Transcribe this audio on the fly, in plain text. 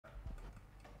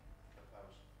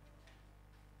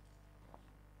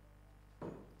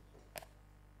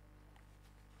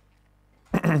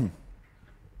I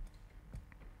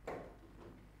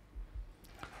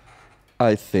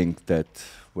think that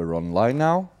we're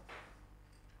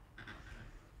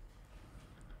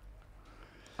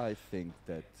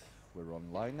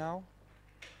online now.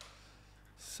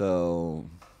 So,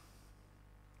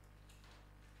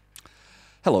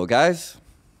 hello guys.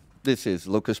 This is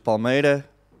Lucas Palmeira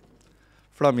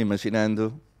from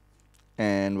Imaginando,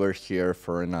 and we're here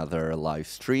for another live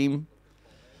stream.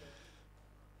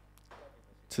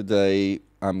 Today,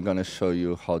 I'm going to show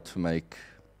you how to make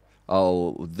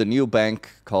the new bank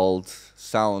called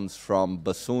Sounds from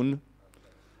Bassoon.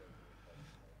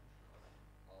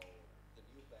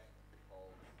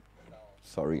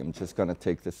 Sorry, I'm just going to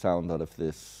take the sound out of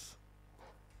this.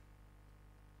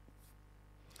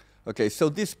 Okay, so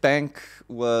this bank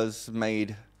was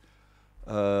made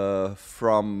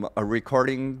from a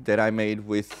recording that I made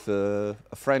with a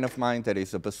friend of mine that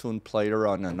is a bassoon player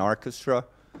on an orchestra.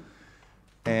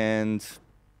 And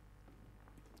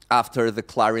after the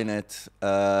clarinet,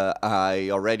 I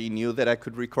already knew that I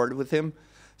could record with him.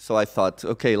 So I thought,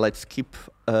 okay, let's keep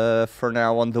for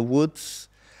now on the woods.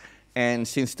 And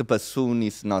since the bassoon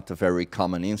is not a very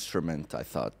common instrument, I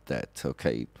thought that,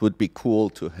 okay, it would be cool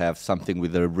to have something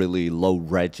with a really low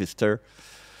register.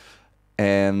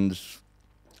 And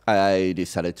I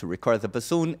decided to record the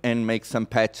bassoon and make some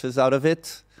patches out of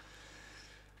it.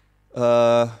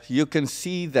 You can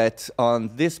see that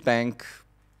on this bank,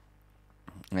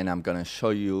 and I'm going to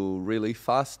show you really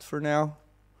fast for now.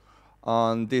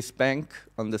 On this bank,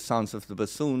 on the Sounds of the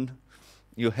Bassoon,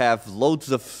 you have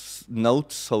loads of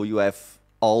notes, so you have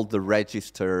all the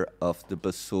register of the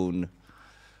bassoon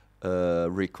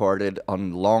recorded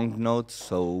on long notes,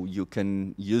 so you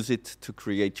can use it to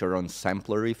create your own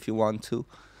sampler if you want to.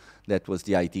 That was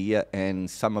the idea, and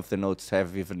some of the notes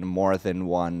have even more than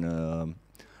one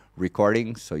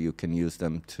recording, so you can use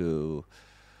them to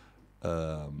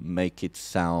make it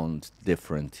sound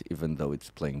different even though it's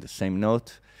playing the same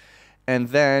note. And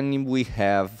then we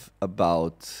have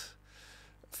about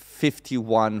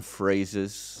 51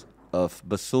 phrases of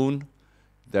bassoon.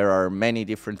 There are many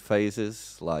different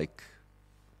phases, like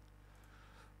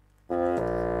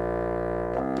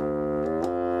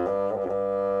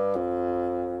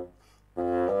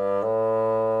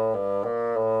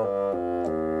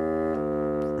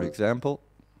for example.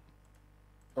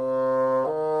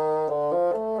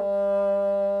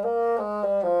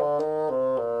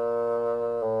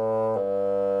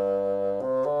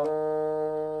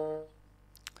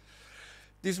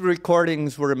 These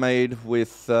recordings were made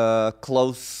with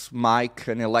close mic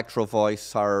and electro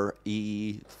voice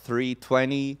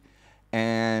RE320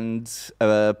 and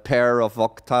a pair of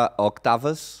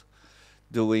octavas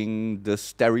doing the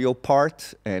stereo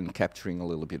part and capturing a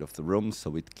little bit of the room,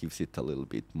 so it gives it a little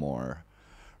bit more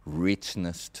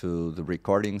richness to the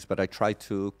recordings, but I try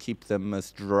to keep them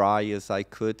as dry as I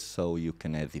could so you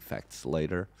can add effects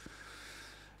later.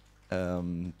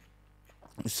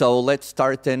 So let's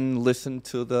start and listen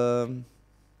to the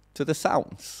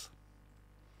sounds.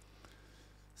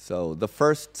 So the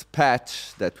first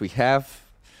patch that we have,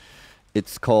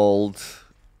 it's called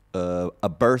A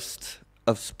Burst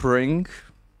of Spring,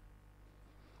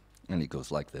 and it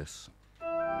goes like this.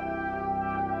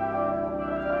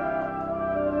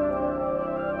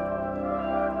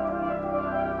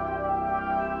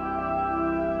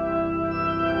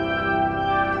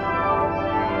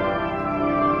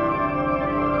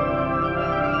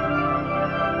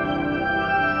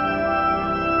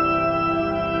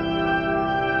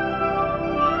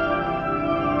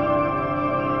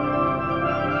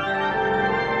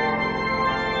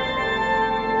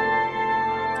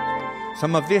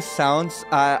 Some of these sounds,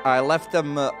 I left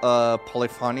them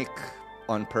polyphonic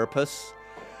on purpose,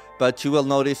 but you will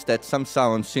notice that some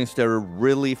sounds, since they're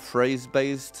really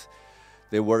phrase-based,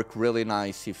 they work really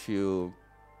nice if you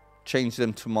change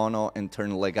them to mono and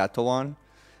turn legato on,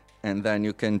 and then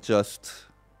you can just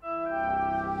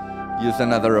use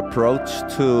another approach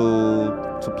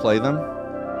to play them.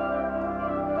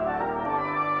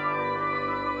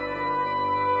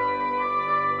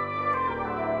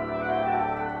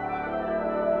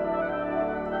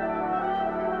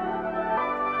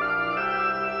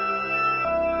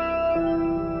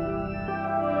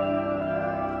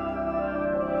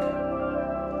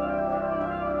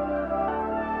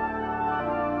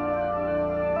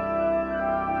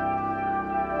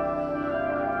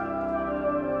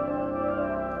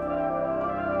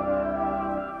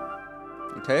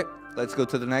 Okay, let's go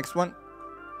to the next one.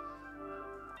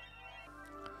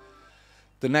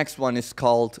 The next one is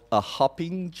called A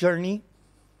Hopping Journey.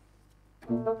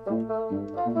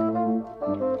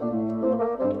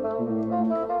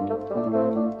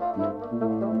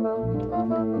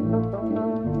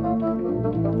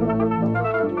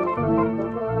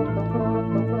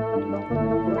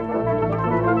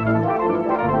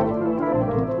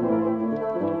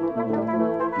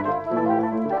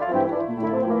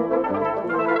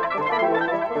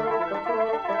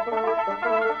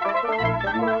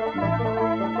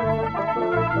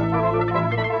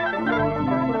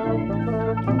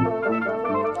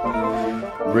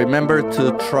 Remember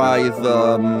to try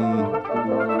the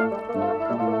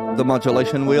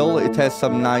modulation wheel. It has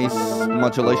some nice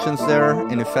modulations there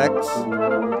in effects.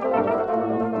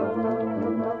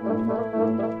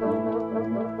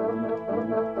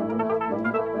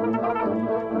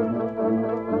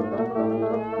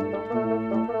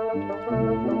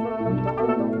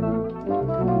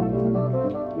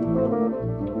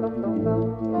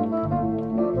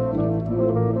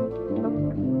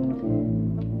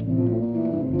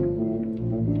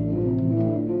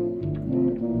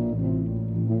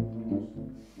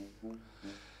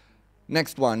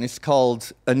 Next one is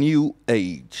called A New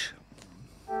Age.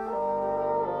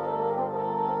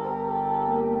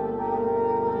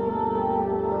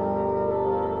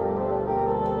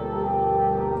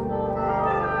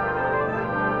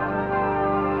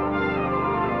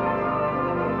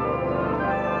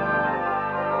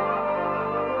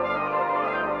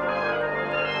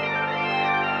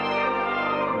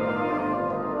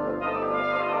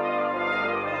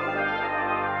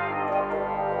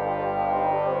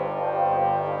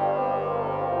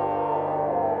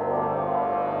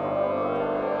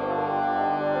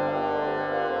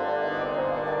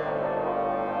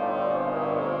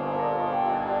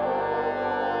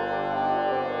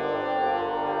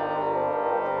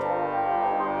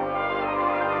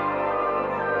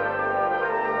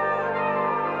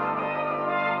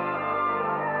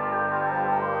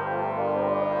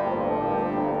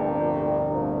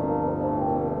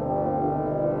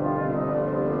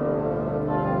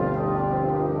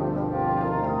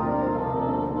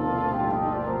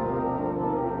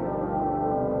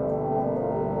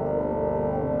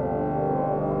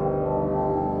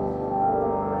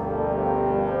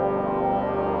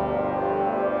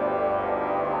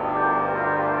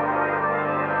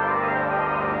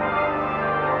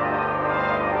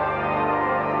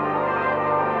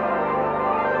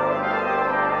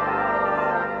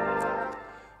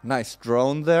 Nice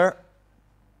drone there.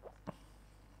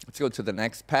 Let's go to the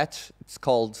next patch. It's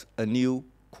called A New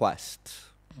Quest.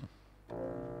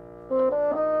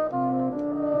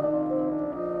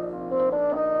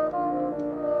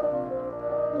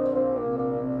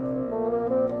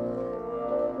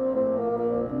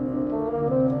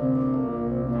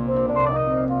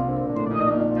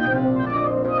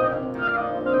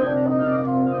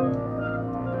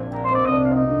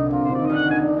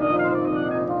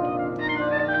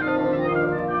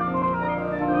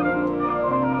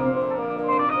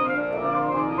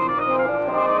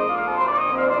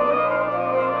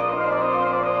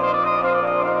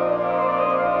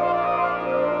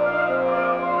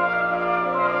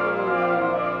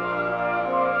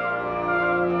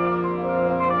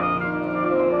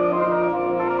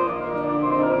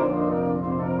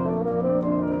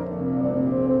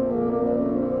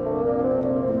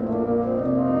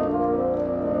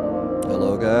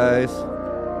 Hello, guys.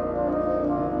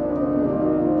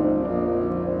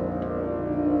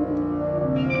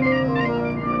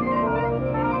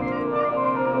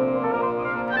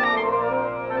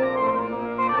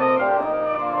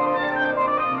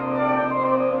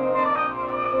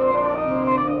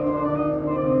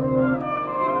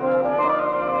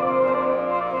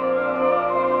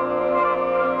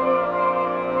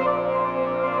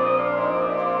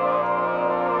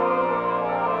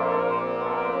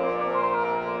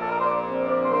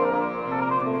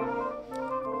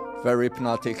 Very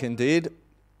hypnotic indeed.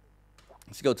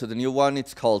 Let's go to the new one.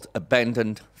 It's called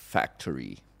Abandoned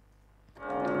Factory.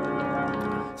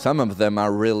 Some of them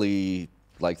are really,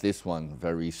 like this one,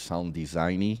 very sound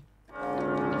designy.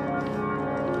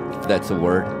 If that's a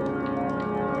word.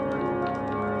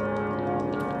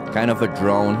 Kind of a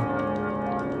drone.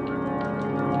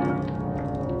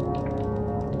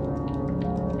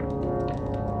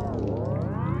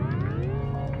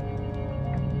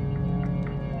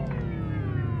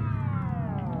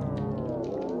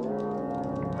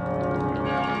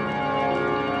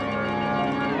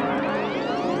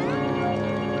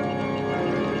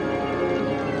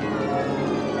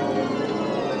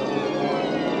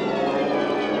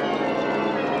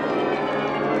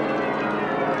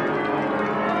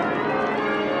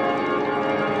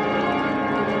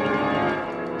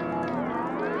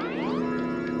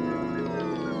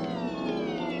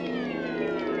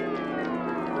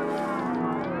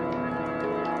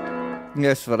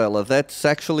 Yes, Varela, that's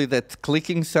actually, that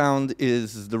clicking sound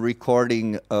is the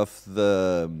recording of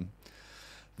the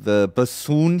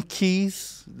bassoon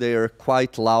keys. They are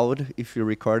quite loud if you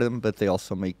record them, but they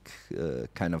also make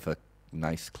kind of a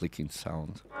nice clicking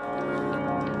sound,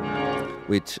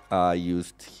 which I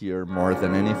used here more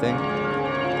than anything.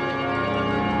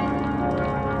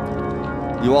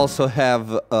 You also have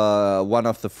one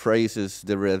of the phrases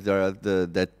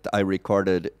that I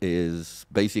recorded is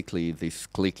basically this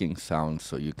clicking sound,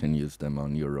 so you can use them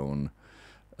on your own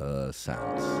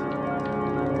sounds.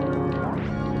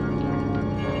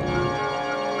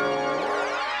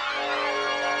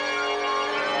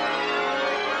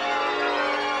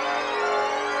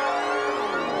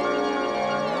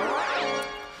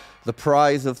 The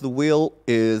prize of the wheel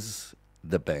is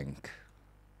the bank,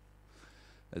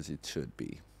 as it should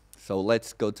be. So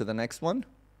let's go to the next one.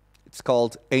 It's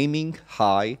called Aiming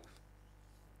High.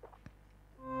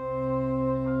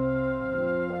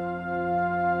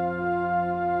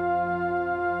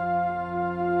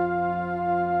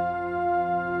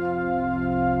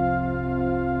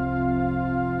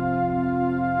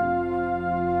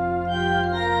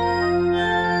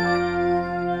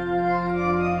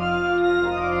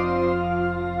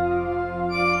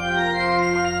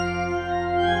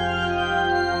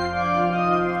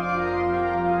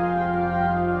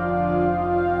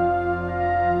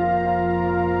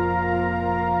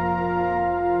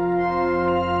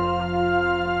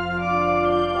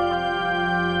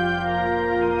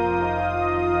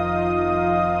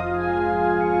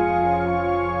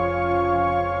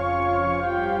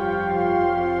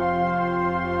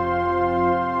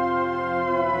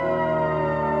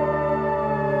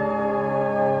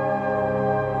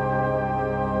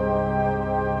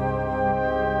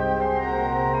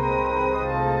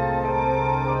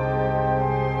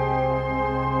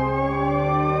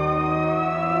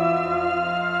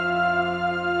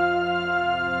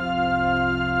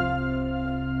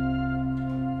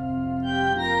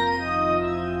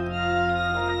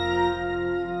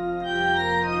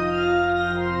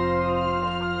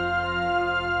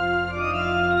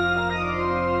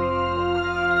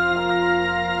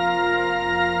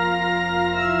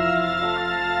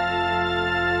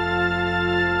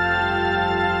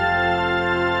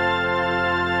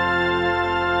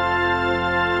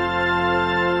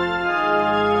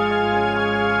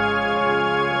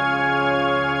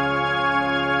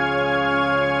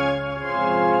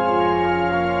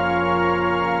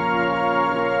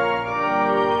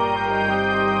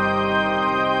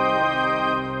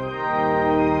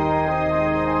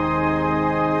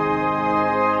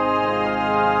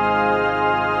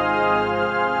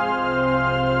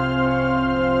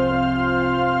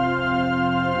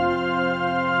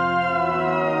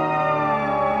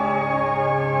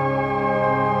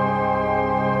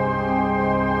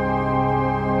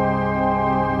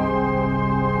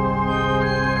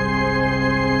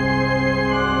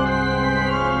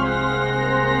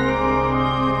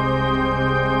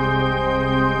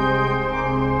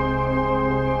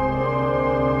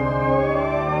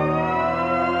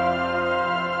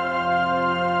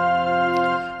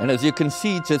 And as you can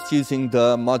see, just using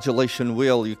the modulation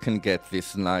wheel, you can get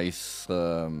this nice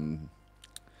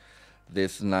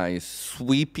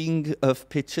sweeping of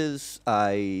pitches.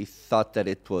 I thought that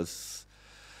it was,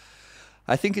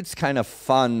 I think it's kind of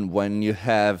fun when you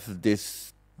have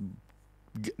this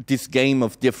game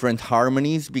of different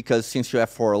harmonies, because since you have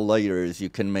 4 layers, you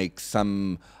can make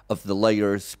some of the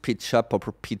layers pitch up or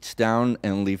pitch down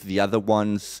and leave the other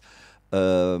ones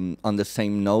on the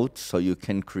same note, so you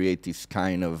can create this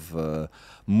kind of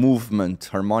movement,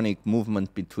 harmonic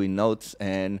movement between notes.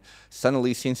 And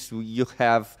suddenly, since you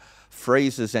have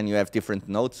phrases and you have different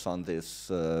notes on these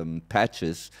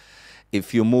patches,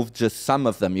 if you move just some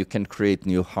of them, you can create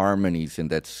new harmonies, and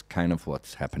that's kind of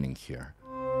what's happening here.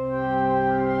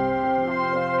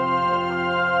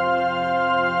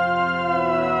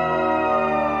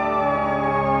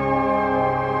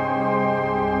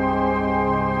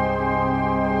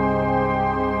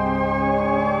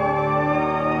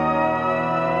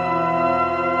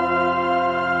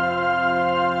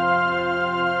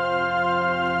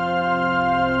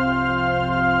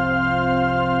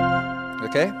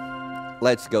 Okay,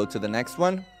 let's go to the next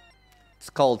one. It's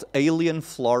called Alien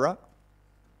Flora.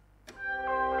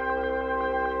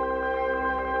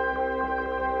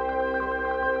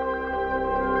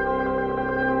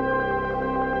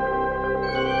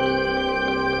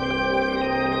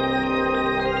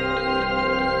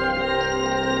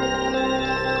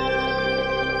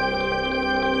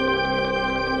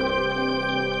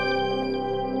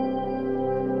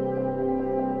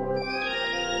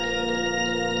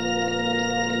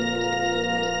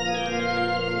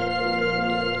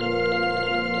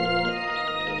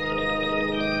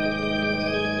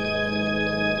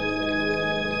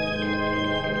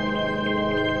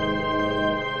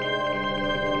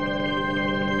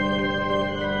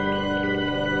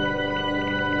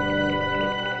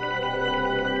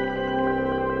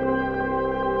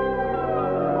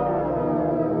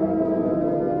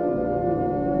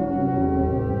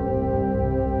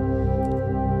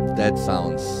 That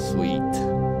sounds sweet.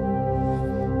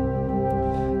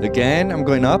 Again, I'm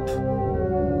going up,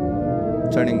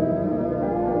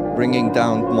 bringing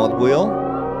down mod wheel,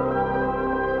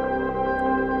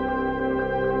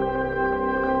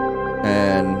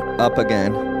 and up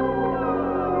again.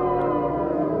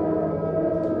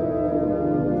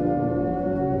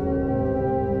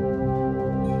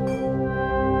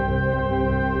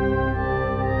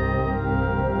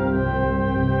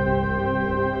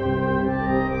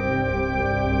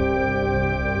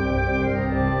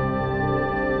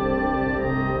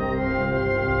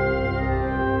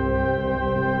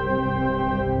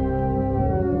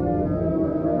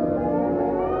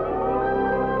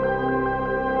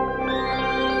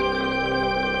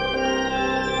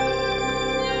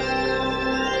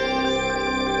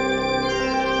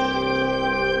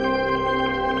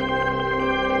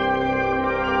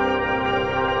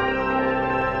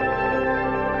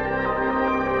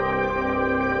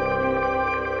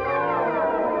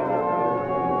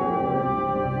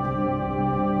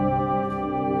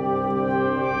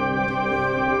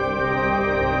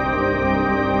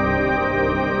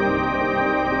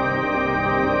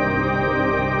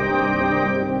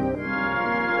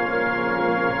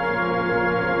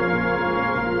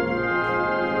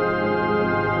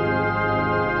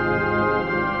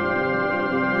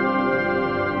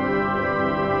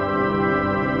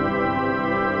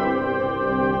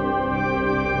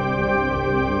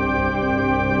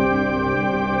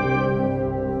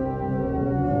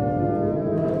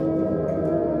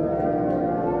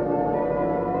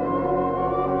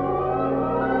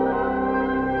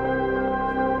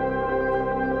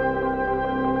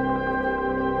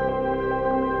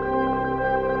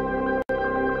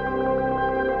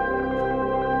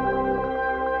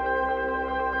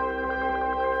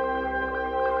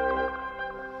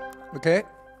 Okay.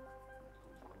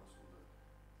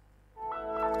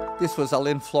 This was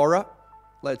Alien Flora.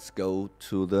 Let's go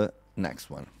to the next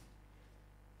one.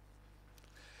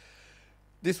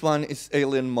 This one is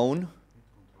Alien Moan.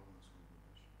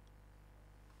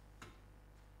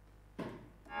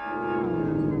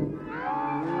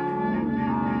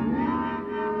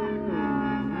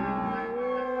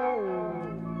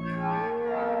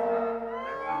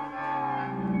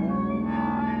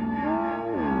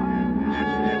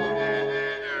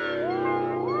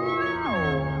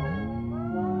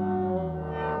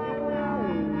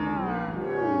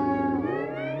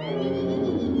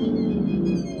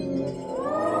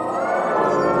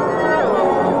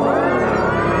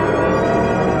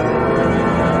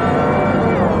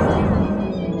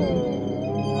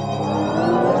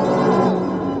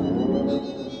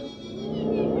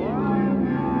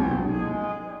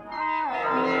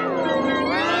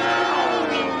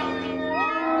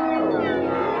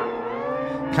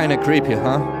 Kind of creepy,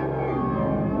 huh?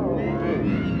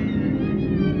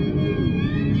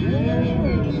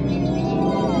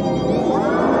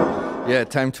 Yeah,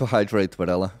 time to hydrate,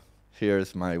 Varela.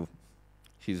 Here's mine.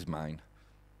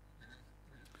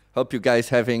 Hope you guys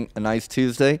having a nice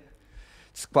Tuesday.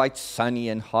 It's quite sunny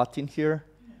and hot in here.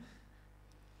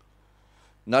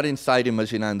 Not inside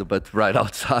Imaginando, but right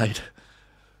outside.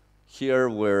 Here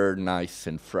we're nice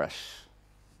and fresh.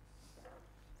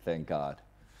 Thank God.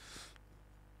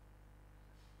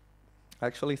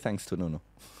 Actually, thanks to Nuno.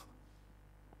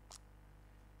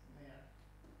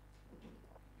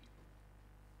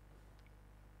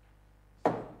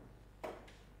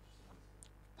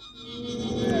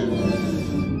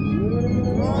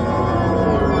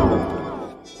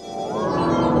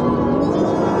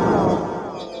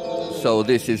 So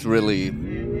this is really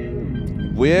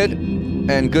weird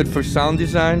and good for sound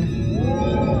design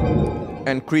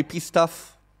and creepy stuff.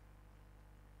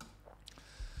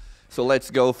 So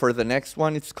let's go for the next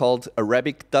one. It's called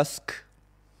Arabic Dusk.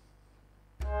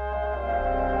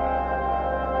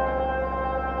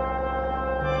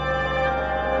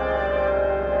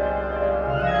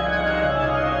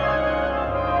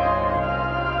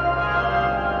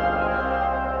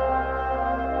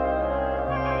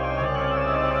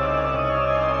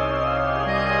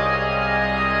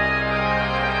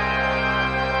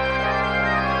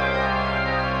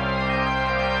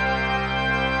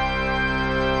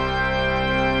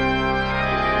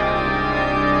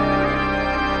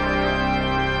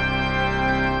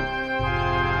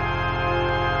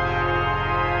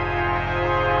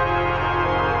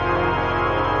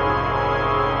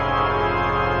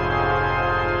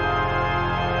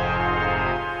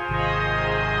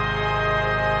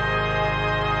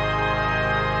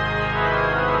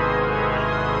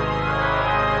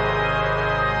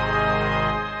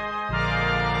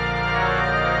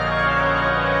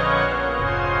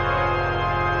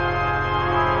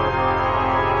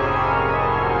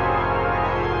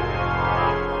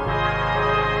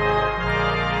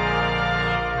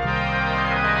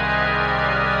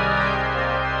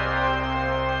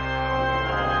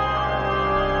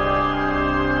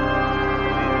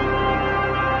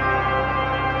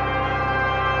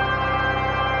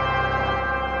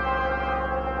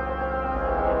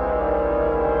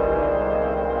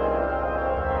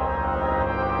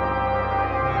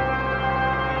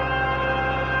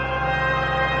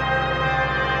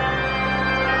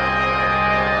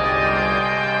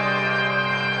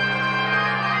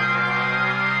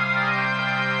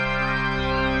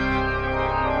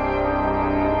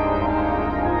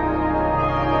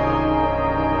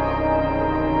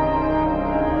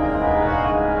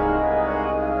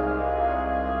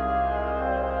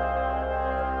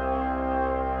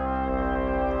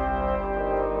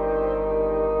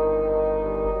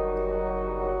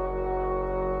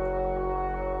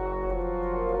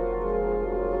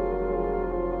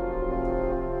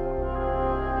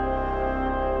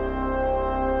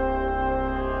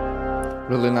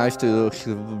 Really nice to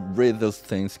read those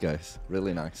things, guys.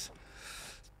 Really nice.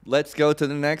 Let's go to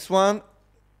the next one,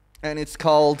 and it's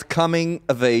called Coming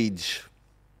of Age.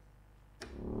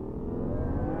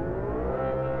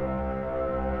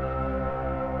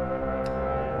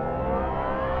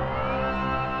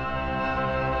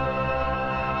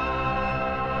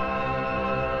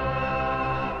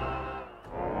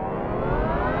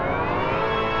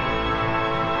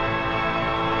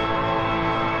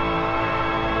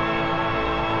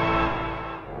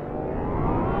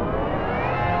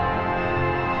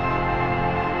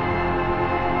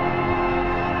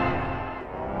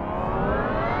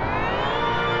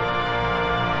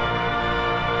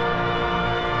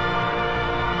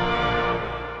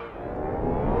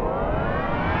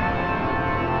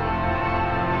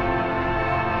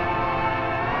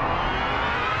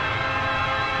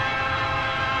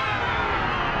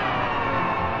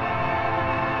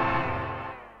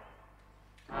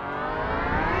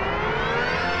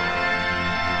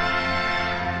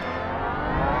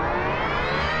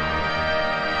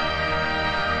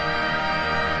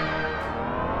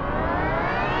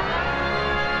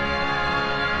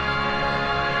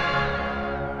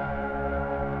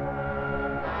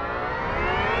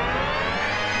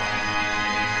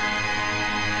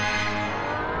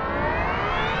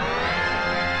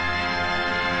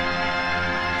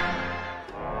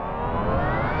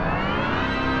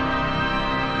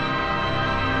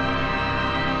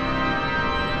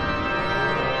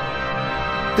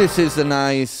 This is a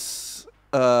nice,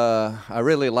 I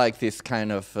really like this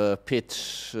kind of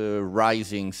pitch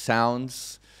rising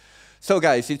sounds. So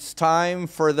guys, it's time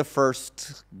for the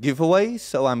first giveaway.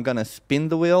 So I'm gonna spin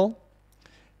the wheel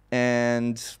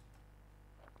and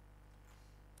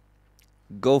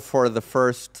go for the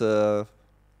first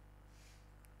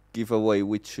giveaway,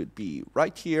 which should be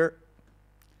right here.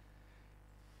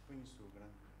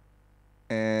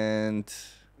 And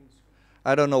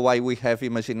I don't know why we have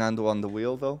Imaginando on the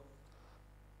wheel, though.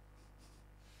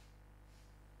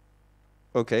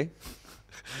 Okay.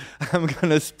 I'm going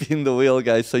to spin the wheel,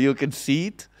 guys, so you can see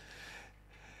it.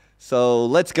 So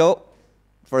let's go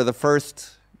for the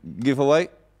first giveaway.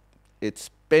 It's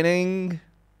spinning.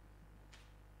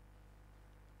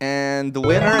 And the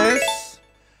winner is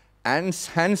Hans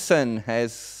Hansen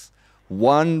has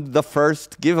won the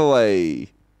first giveaway.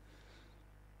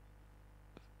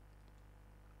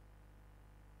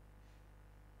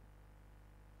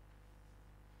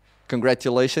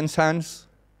 Congratulations, Hans.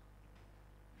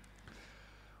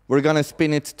 We're going to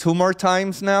spin it 2 more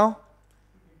times now.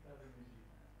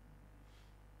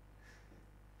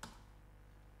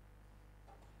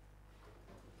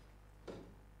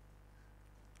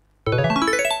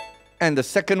 And the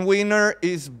second winner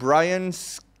is Brian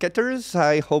Sketters.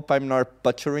 I hope I'm not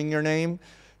butchering your name.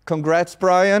 Congrats,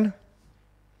 Brian.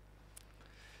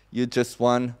 You just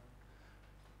won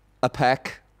a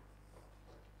pack.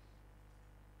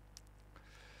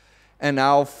 And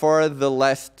now for the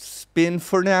last spin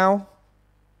for now.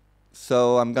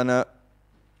 So I'm gonna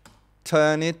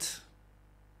turn it.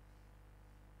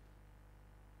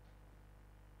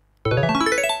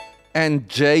 And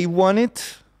Jay won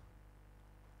it.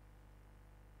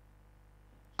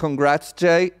 Congrats,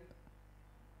 Jay.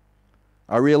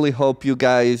 I really hope you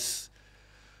guys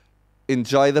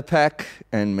enjoy the pack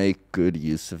and make good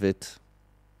use of it.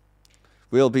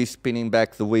 We'll be spinning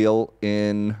back the wheel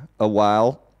in a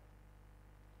while.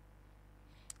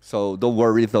 So don't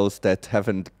worry, those that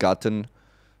haven't gotten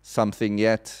something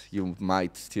yet, you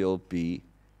might still be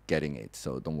getting it,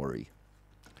 so don't worry.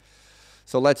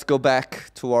 So let's go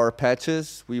back to our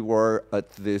patches. We were at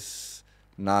this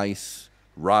nice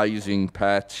rising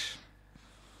patch.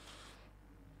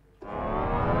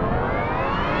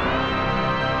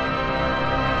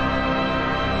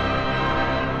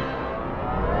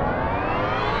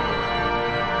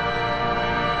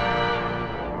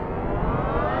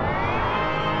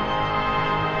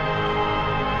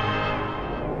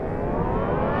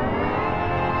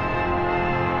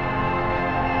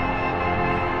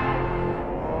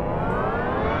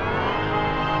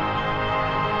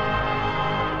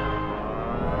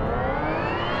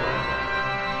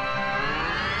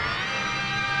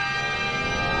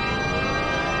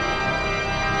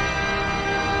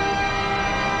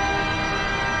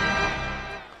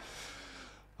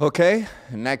 Okay,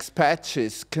 next patch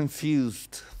is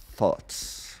Confused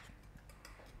Thoughts.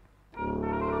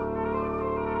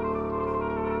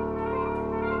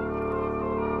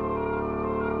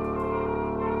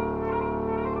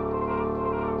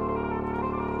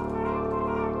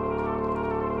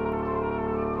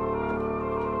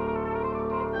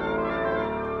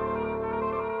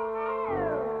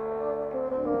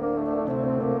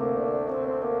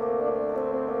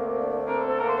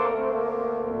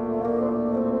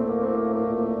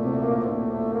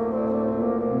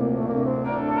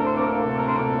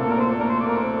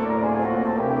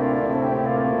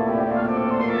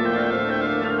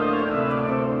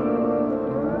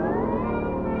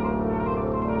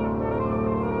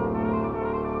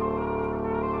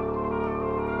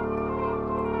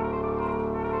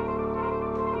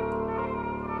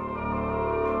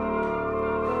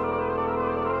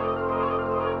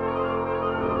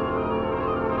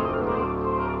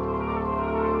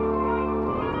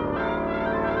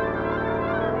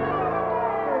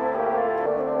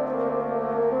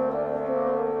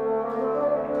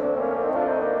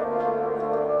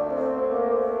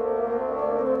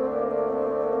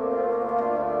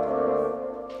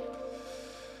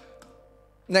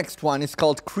 Next one is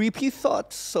called Creepy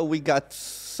Thoughts. So we got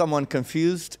someone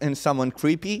confused and someone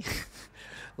creepy.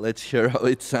 Let's hear how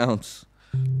it sounds.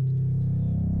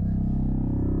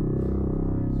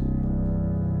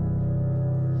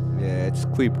 Yeah, it's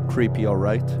creepy, all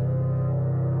right.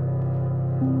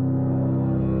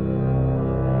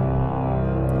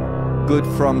 Good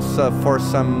for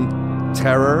some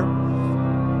terror.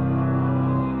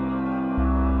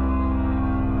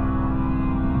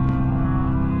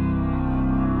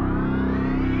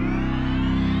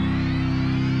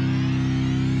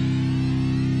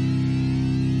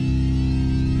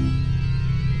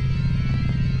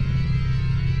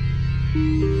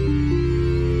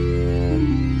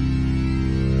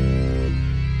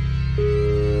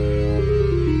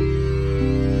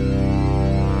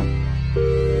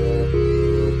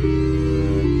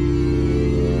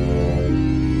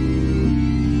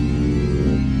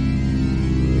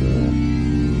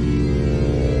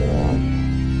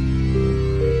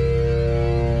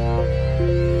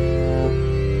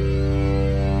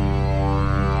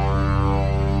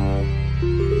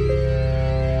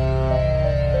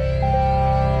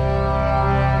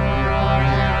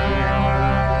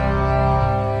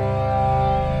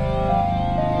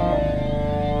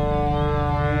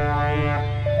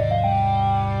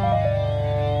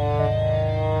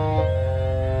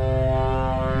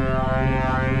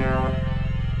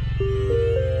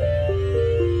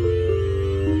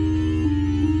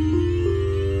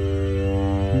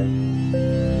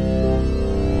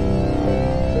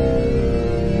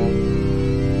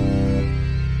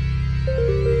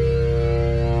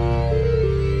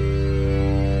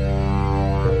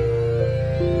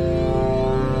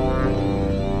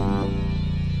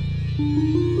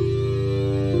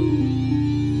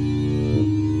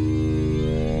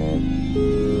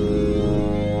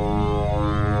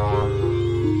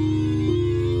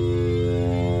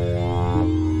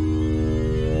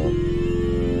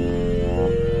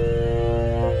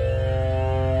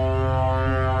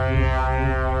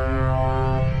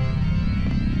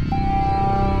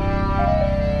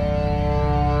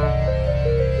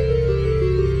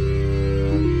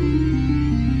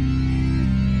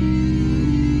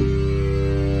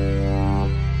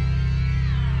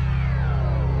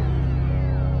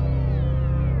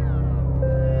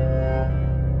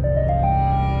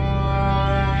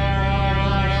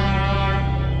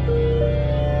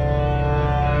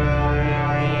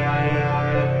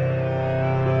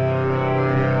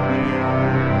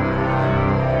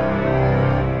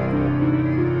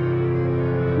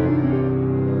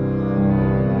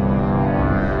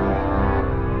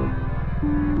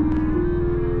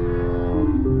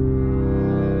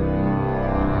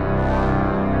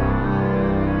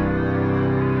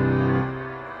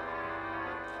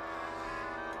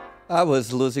 I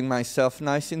was losing myself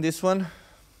nice in this one.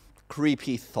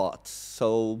 Creepy Thoughts.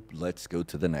 So let's go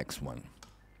to the next one.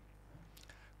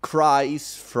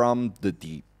 Cries from the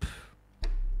Deep.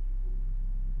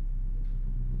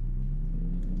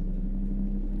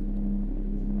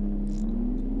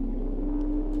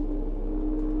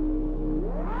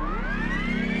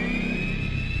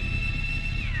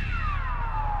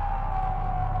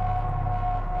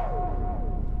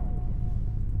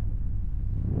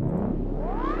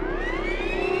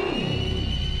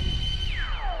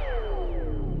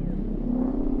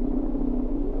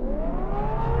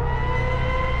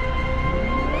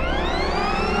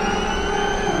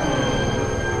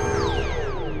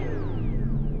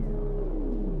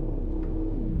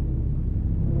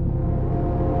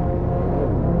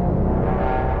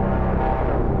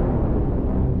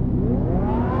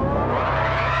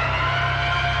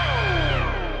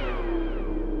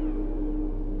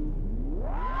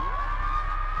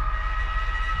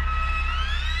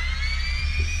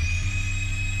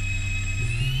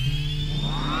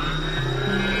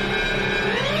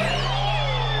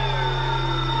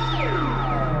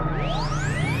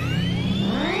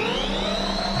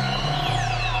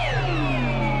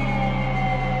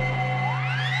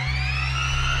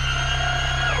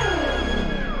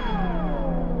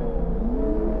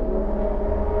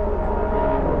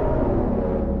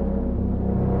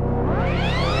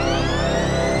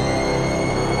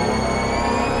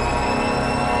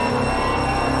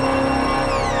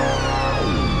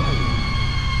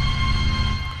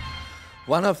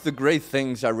 One of the great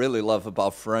things I really love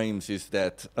about frames is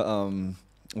that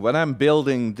when I'm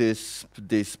building these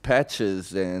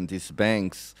patches and these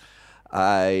banks,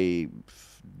 the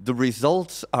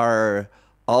results are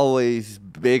always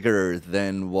bigger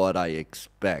than what I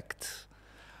expect.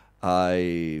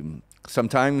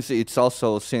 Sometimes it's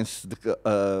also, since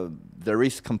there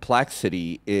is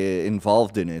complexity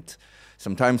involved in it,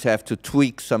 Sometimes I have to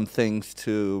tweak some things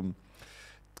to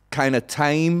kind of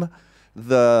tame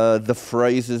the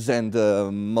phrases and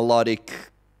the melodic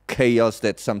chaos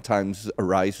that sometimes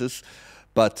arises.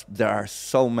 But there are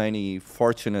so many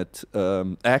fortunate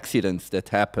accidents that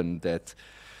happen that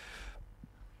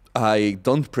I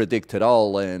don't predict at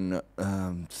all, and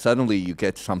suddenly you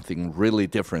get something really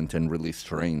different and really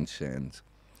strange. And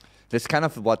that's kind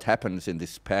of what happens in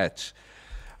this patch.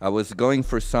 I was going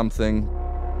for something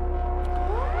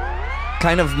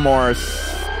kind of more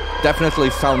definitely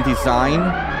sound design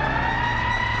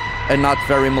and not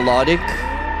very melodic,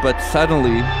 but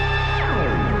suddenly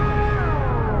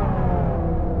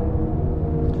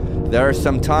there are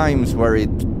some times where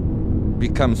it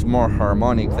becomes more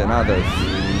harmonic than others.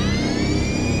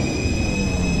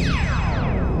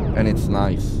 And it's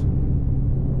nice.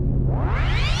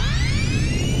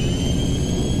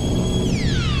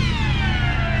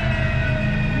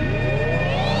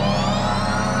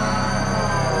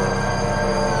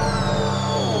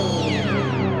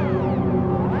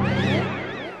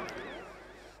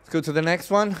 Let's go to the next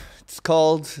one. It's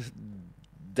called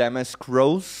Damask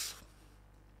Rose.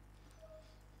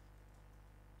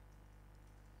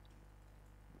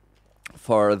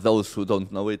 For those who don't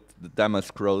know it, the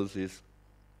damask rose is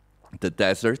the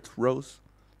desert rose.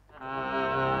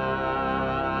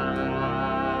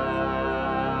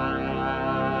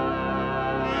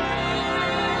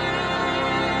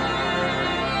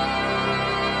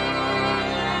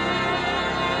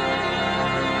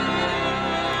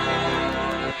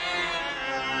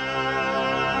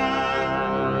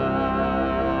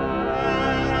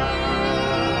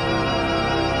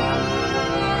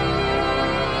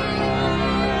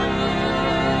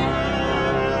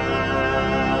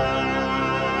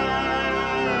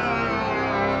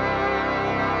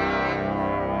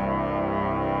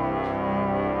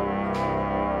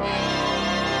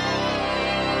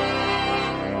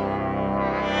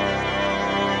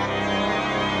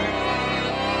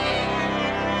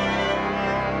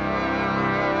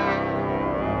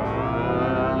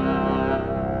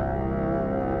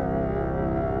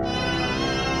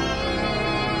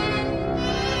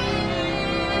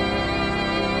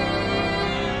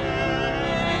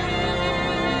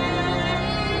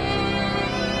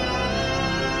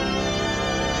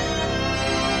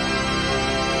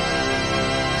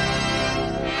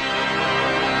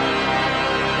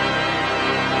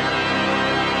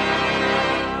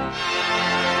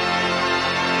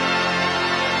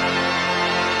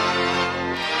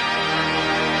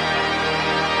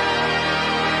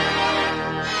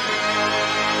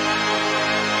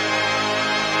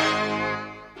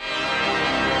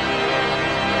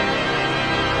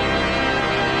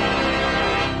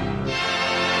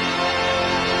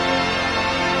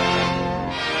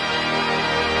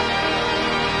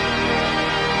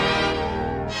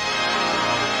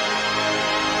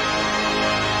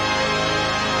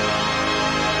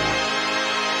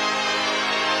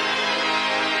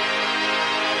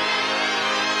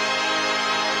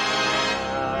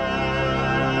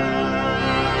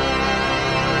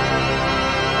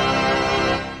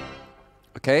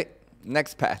 Okay,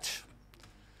 next patch.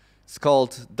 It's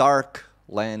called Dark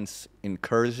Lands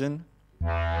Incursion.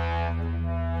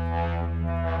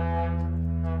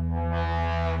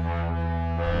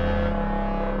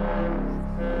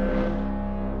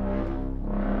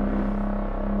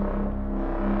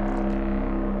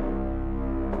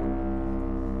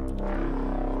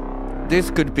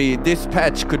 This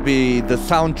patch could be the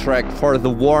soundtrack for the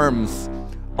worms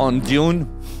on Dune.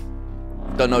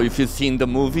 Don't know if you've seen the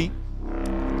movie.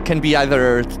 Can be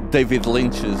either David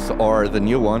Lynch's or the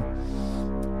new one.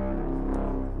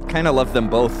 Kind of love them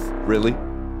both, really.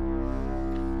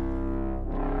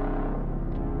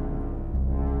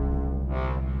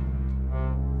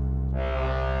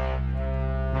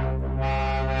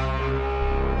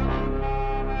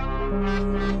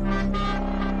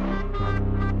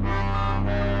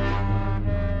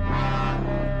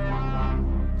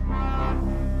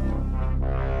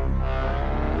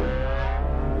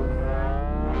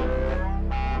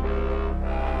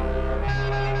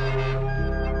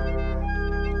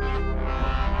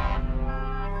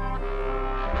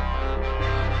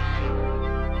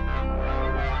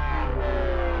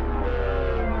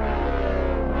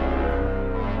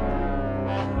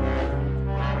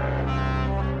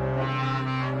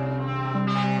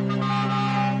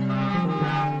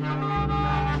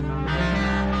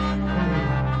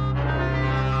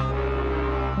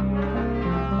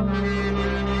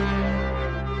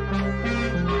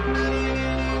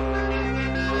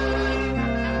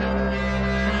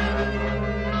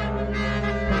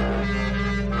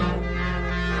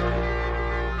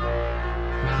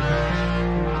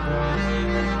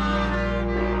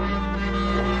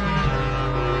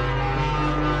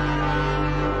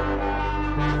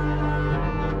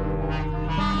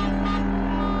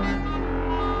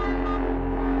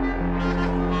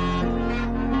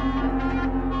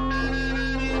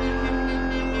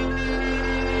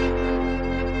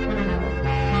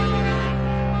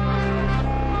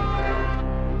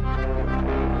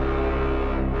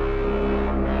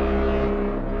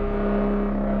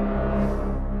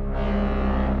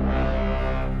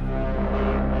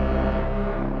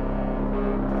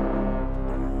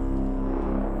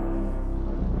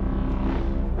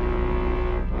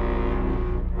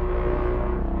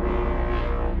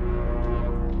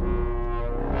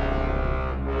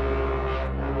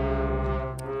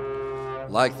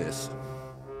 Like this.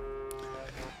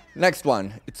 Next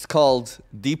one, it's called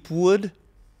Deep Wood.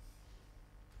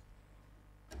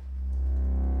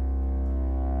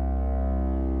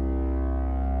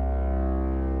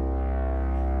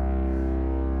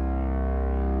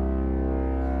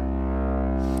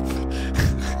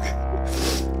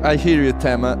 I hear you,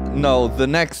 Tema. No, the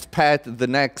next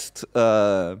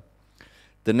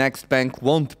bank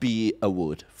won't be a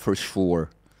wood, for sure.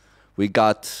 We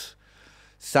got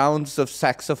Sounds of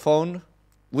Saxophone,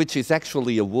 which is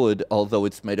actually a wood, although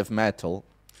it's made of metal.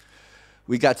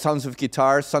 We got Sounds of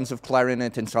Guitar, Sounds of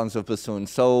Clarinet, and Sounds of Bassoon.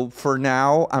 So for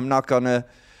now, I'm not gonna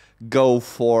go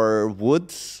for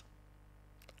woods.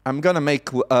 I'm gonna make.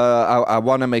 I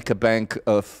want to make a bank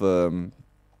of the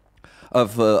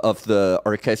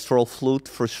orchestral flute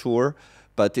for sure,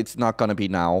 but it's not gonna be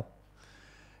now.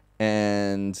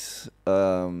 And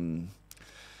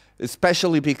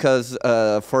especially because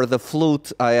for the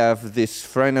flute, I have this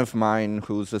friend of mine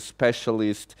who's a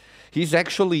specialist. He's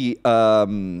actually a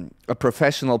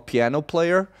professional piano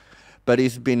player, but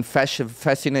he's been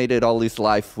fascinated all his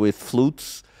life with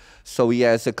flutes. So he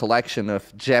has a collection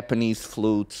of Japanese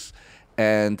flutes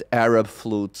and Arab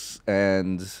flutes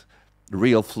and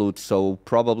real flutes. So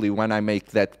probably when I make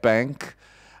that bank,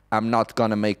 I'm not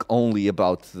gonna make only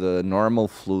about the normal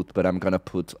flute, but I'm gonna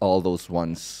put all those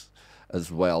ones as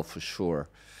well for sure.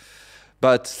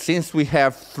 But since we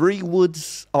have 3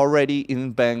 woods already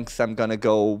in banks, I'm gonna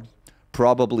go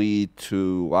probably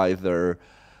to either,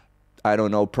 I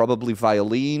don't know, probably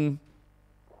violin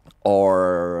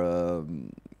or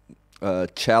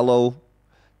cello.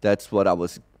 That's what I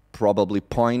was probably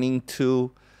pointing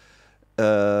to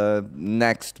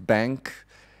next bank.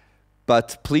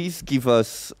 But please give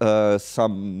us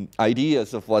some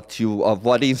ideas of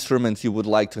what instruments you would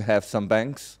like to have some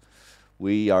banks.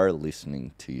 We are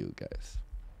listening to you guys.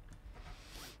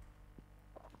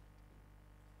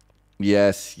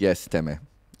 Yes, yes, Teme.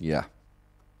 Yeah.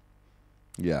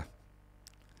 Yeah.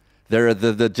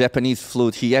 The Japanese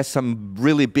flute, he has some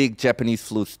really big Japanese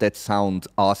flutes that sound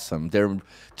awesome. They're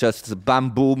just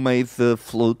bamboo-made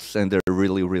flutes, and they're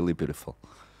really, really beautiful.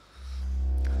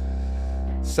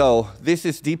 So this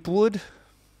is deep wood.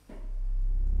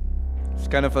 It's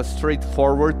kind of a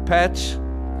straightforward patch.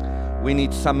 We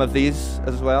need some of these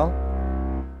as well.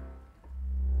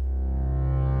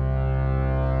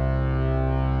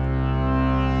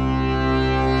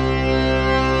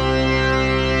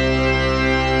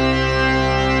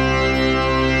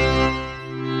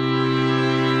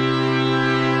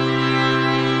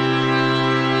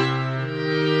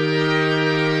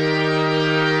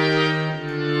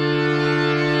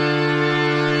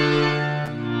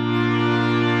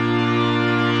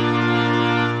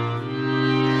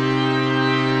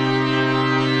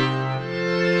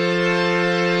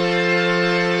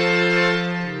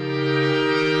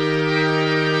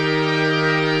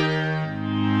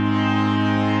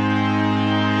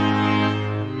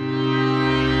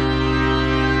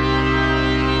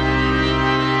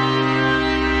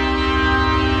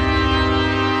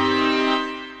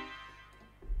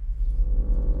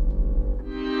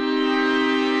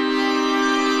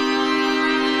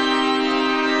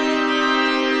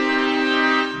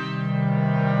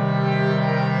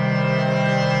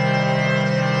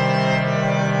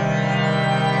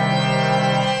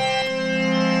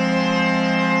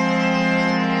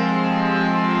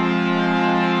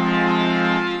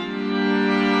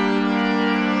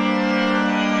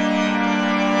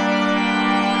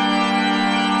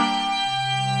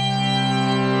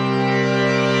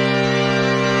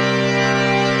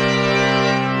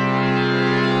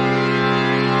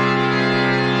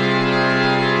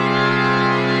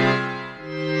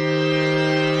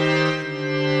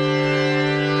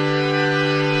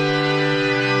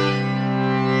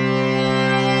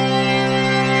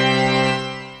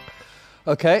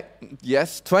 Okay,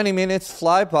 yes, 20 minutes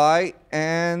fly by,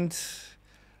 and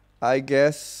I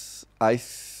guess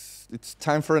it's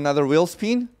time for another wheel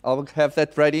spin. I'll have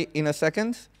that ready in a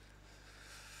second.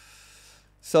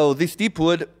 So this deep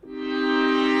wood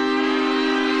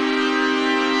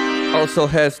also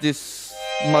has this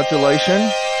modulation.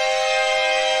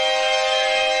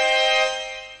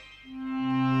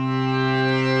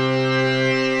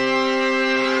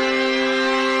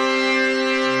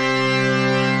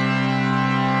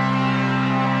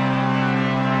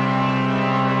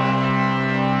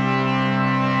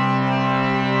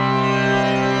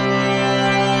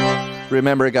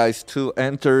 Remember, guys, to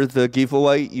enter the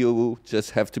giveaway, you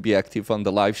just have to be active on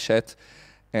the live chat,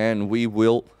 and we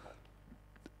will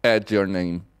add your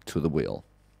name to the wheel.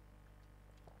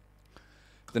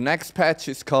 The next patch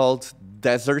is called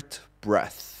Desert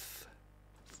Breath.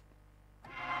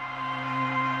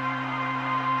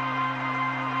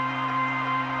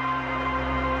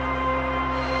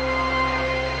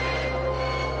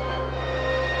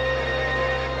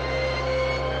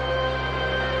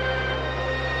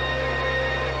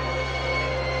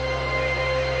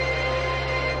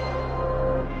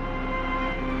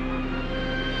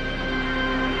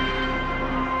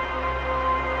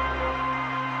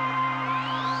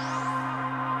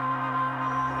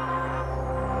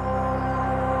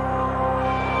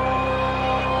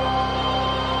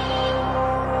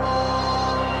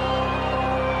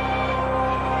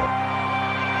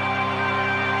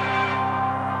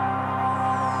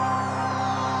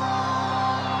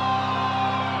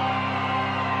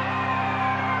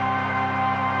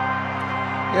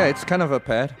 Yeah, it's kind of a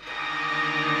pad.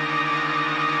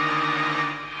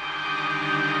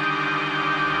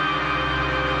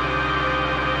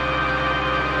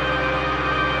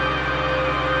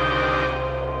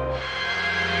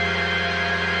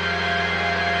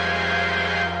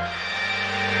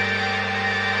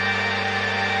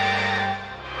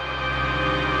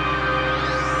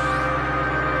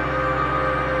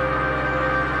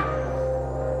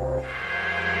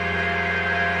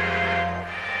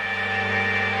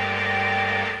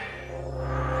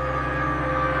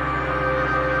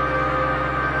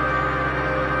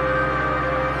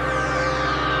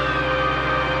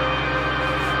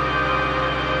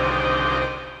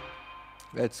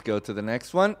 Let's go to the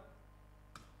next one.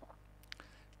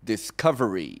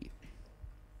 Discovery.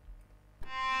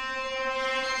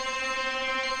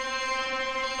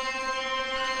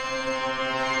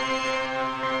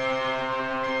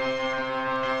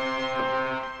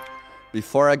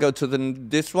 Before I go to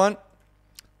this one,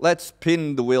 let's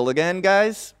spin the wheel again,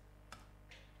 guys.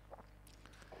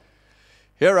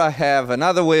 Here I have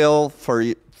another wheel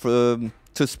to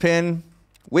spin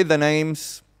with the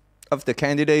names of the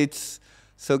candidates.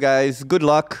 So guys, good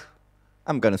luck.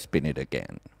 I'm gonna spin it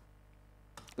again.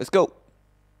 Let's go.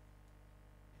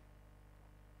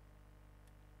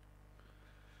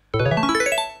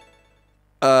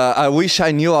 I wish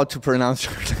I knew how to pronounce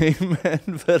your name,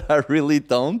 man, but I really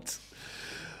don't.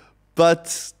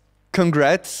 But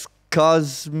congrats,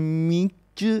 Cosmic.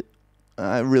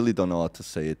 I really don't know how to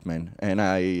say it, man. And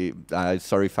I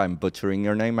sorry if I'm butchering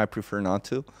your name. I prefer not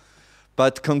to.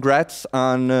 But congrats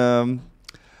on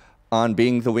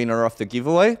being the winner of the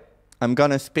giveaway. I'm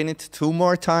gonna spin it 2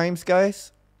 more times,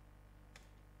 guys.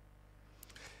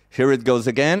 Here it goes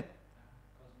again.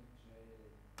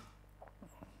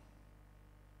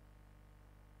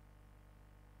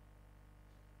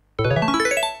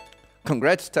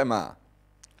 Congrats, Tema.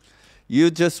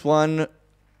 You just won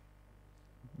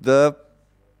the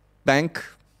bank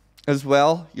as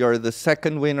well. You're the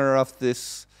second winner of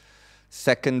this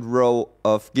second row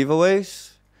of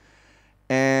giveaways.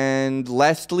 And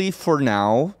lastly, for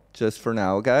now, just for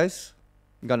now, guys,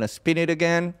 I'm gonna spin it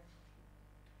again.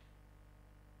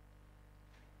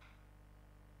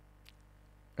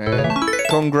 And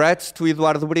congrats to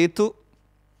Eduardo Brito.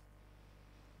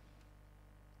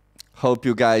 Hope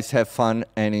you guys have fun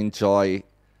and enjoy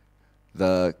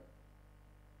the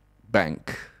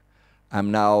bank.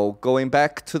 I'm now going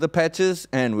back to the patches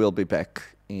and we'll be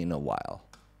back in a while.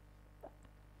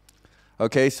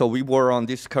 Okay, so we were on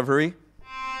Discovery.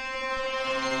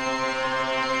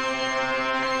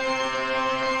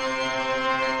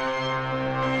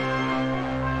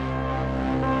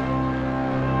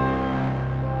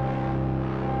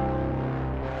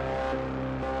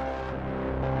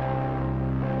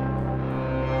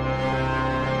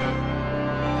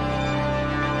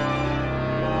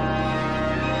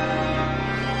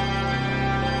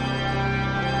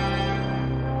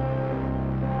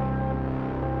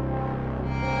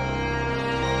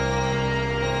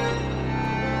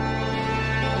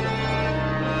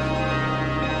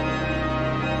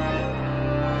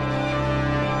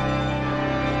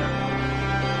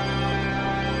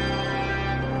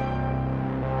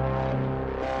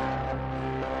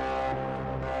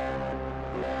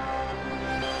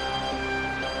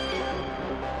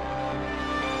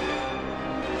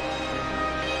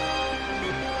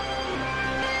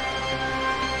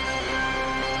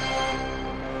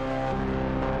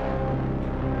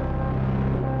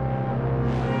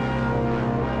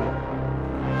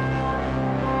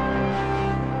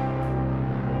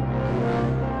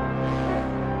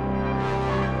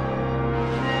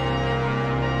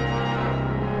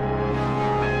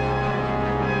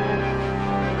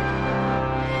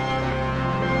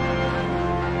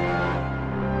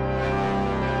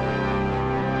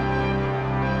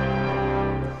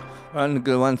 And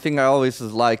one thing I always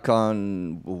like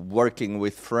on working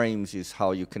with frames is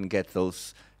how you can get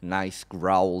those nice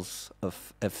growls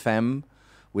of FM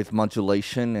with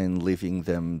modulation, and leaving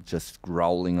them just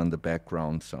growling on the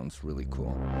background sounds really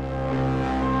cool.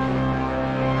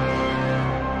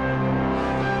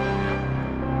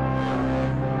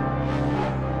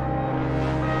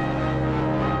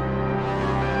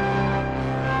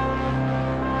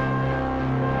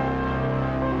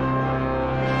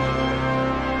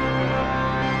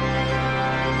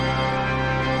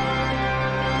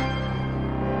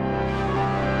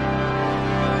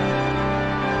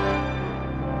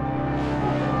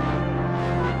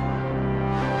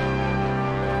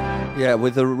 Yeah,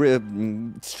 with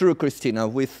it's true, Christina.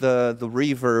 With the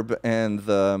reverb and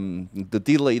the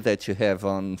delay that you have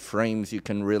on frames, you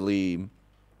can really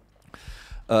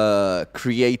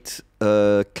create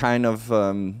kind of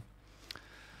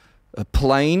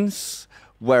planes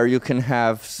where you can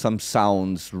have some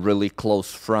sounds really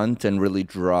close front and really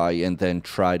dry, and then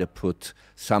try to put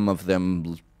some of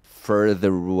them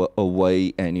further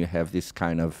away, and you have this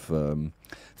kind of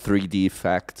 3D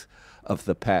effect of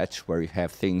the patch where you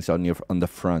have things on the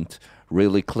front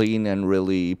really clean and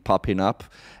really popping up,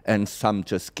 and some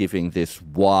just giving this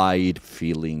wide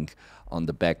feeling on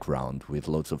the background with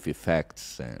loads of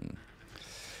effects. And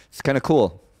it's kind of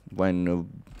cool when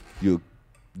you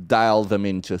dial them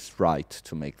in just right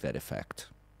to make that effect.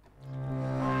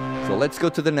 So let's go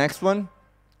to the next one.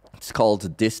 It's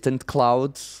called Distant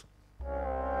Clouds.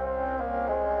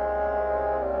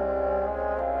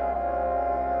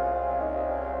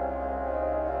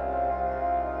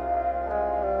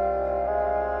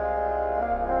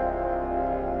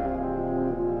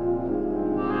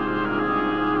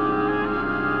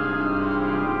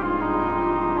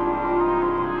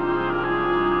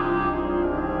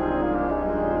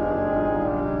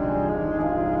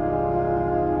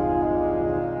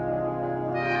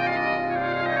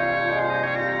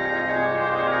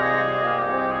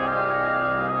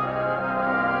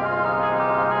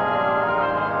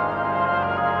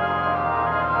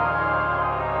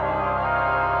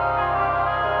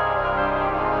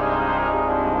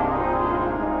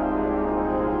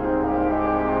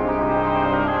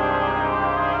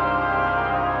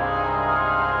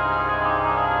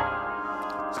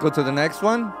 Go to the next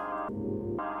one.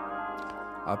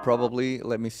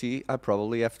 Let me see, I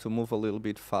probably have to move a little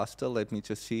bit faster. Let me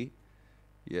just see.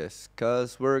 Yes,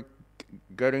 because we're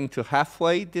getting to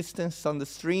halfway distance on the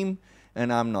stream,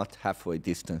 and I'm not halfway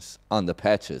distance on the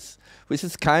patches, which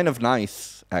is kind of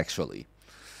nice, actually.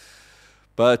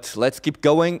 But let's keep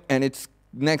going, and its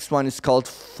next one is called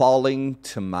Falling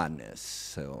to Madness.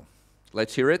 So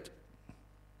let's hear it.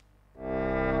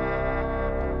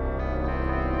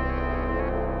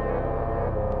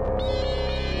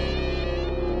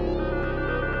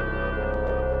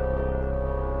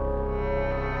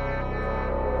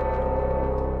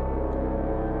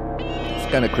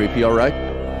 Kind of creepy, all right?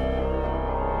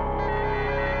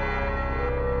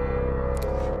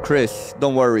 Chris,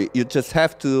 don't worry. You just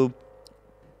have to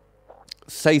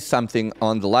say something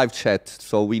on the live chat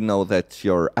so we know that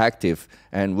you're active,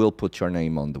 and we'll put your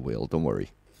name on the wheel. Don't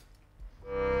worry.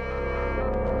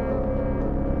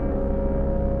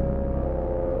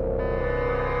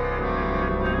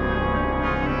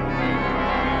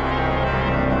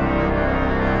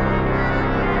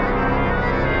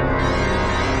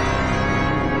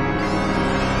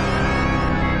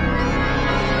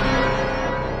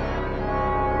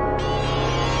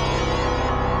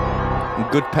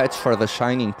 Good patch for The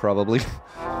Shining, probably.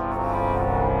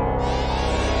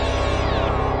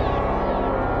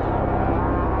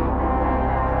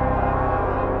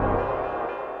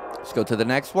 Let's go to the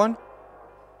next one.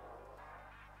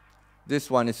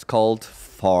 This one is called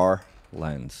Far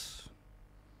Lands.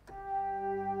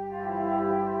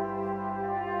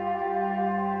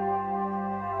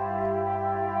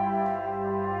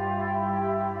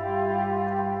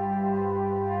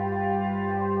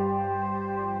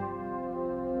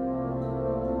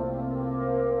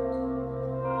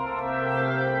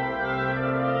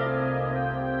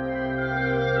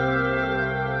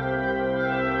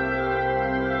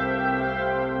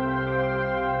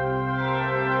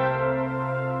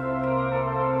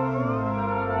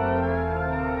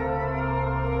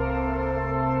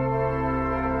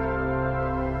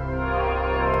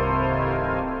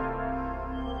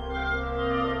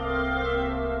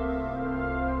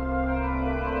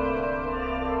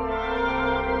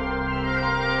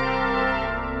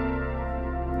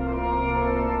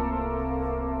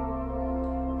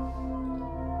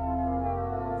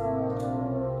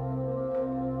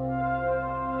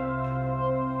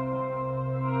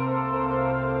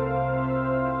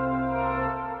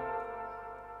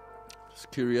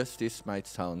 Curious, this might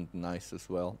sound nice as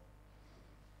well.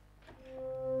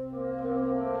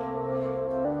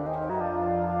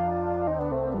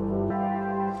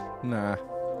 Nah.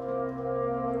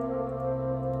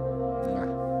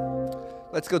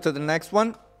 Let's go to the next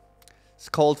one. It's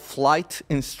called Flight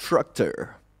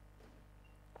Instructor.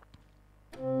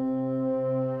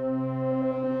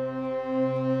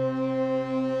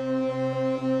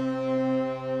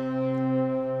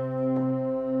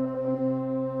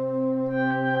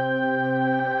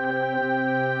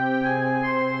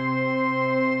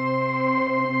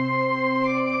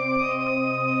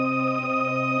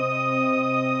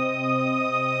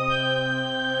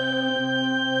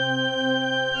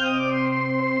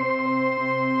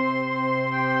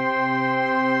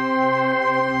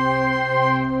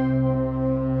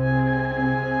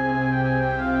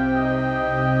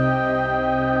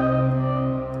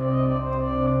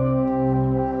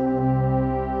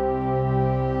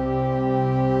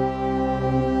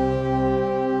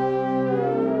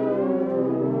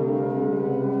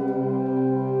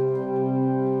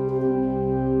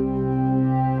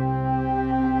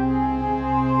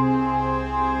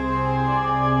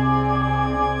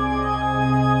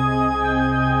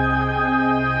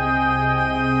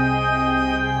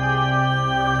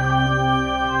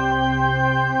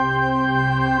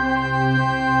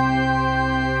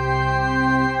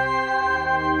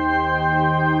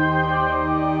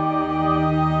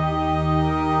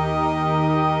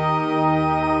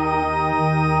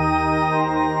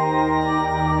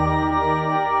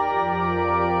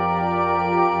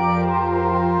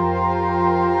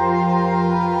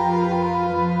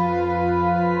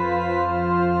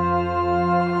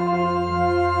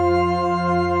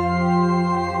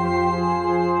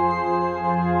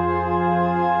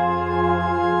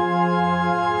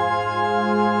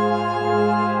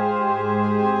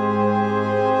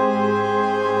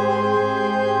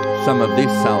 some of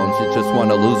these sounds, you just want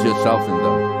to lose yourself in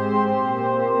them.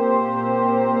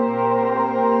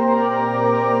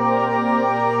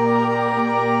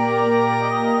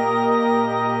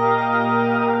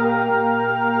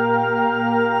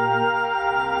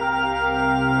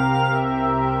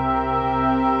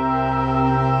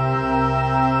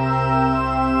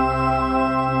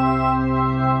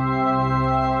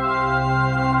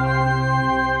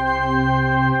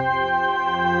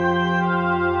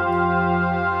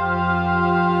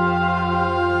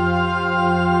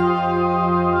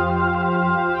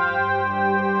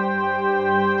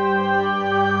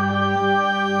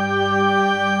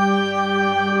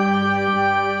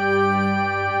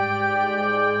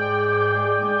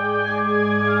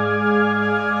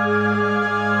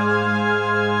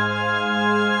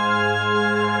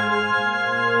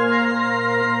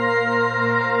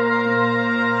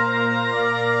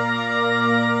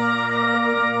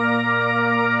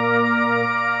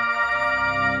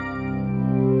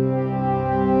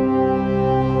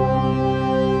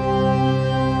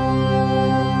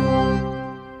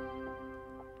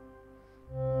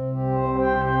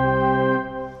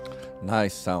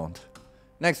 Nice sound.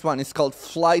 Next one is called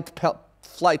Flight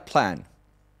Plan.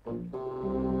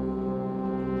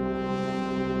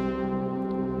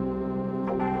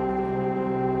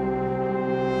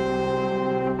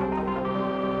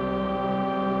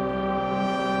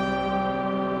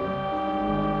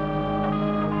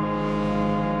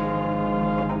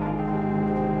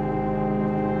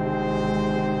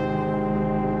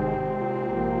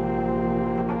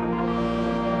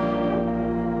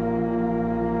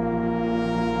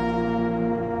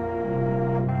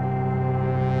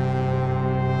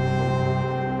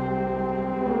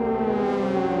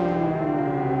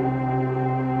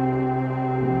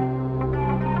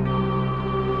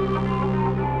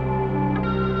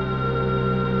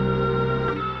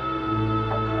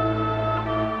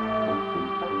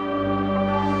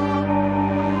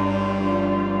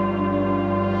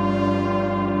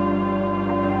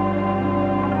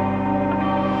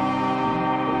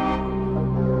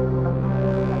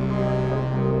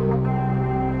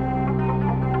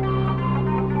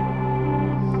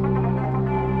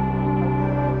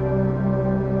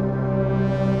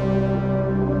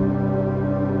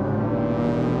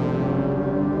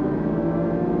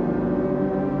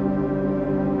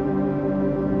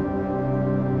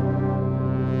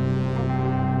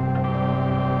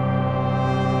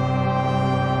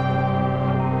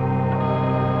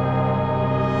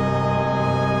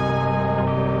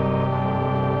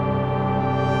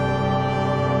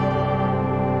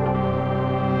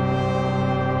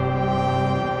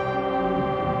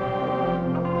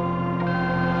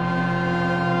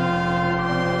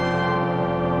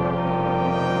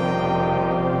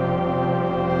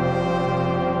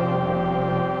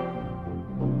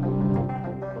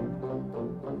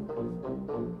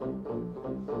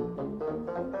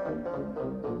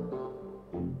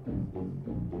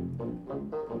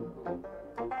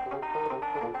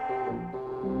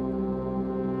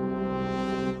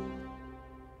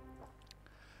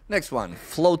 Next one,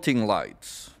 floating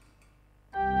lights.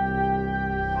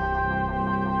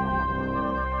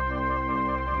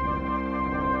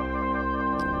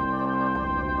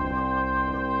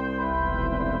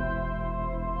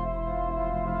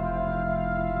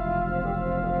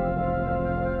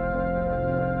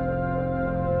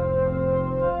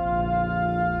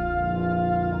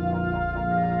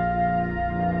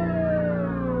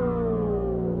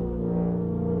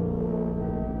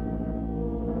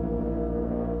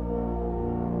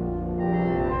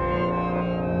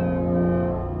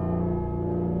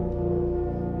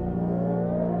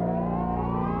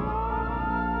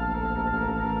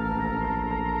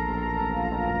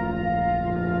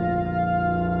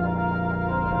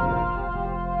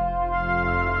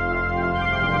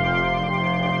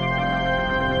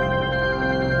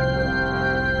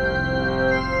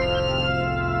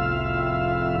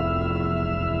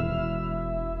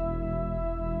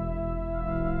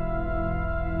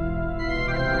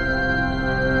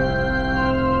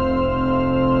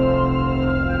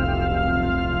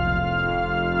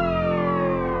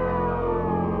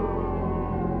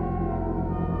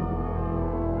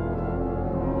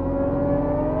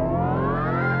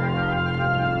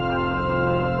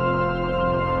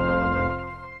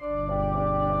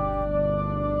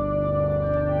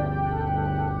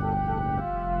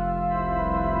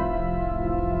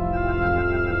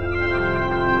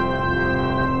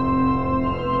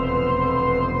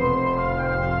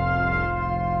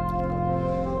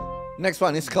 Next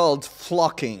one is called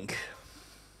flocking.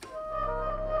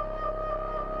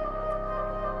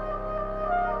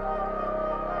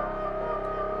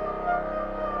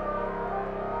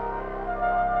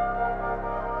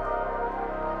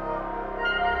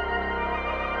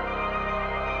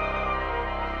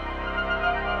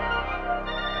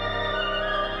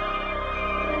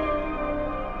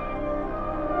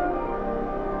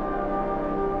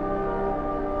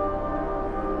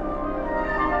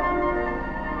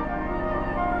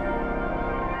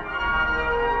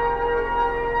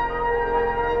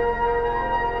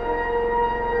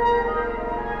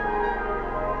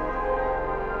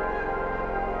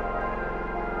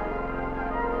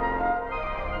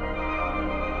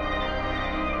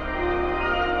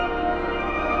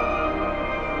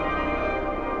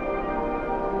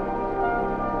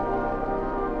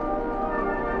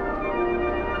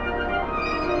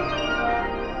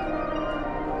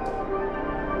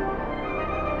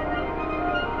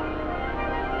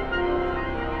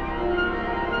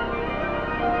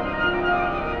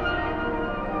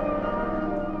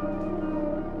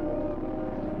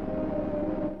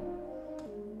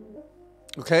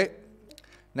 Okay,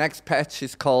 next patch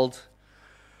is called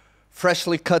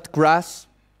Freshly Cut Grass.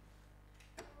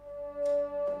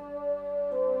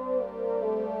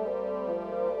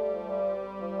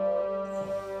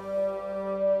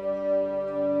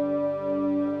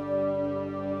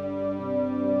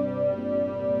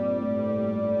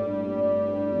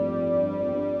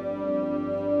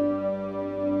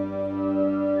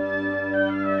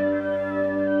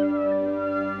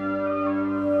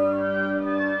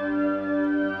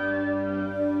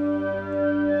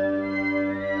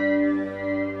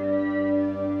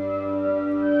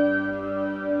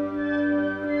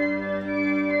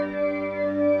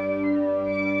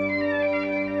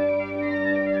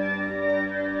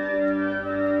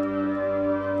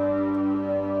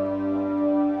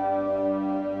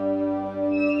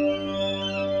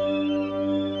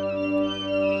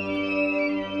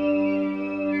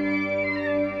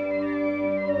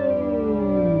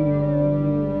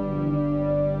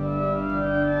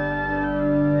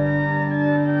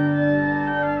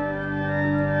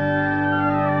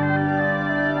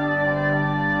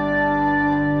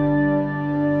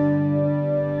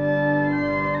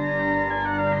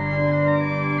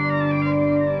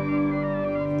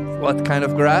 What kind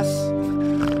of grass?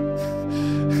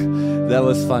 That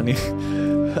was funny.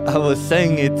 I was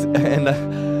saying it and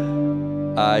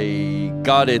I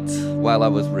got it while I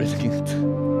was reading it.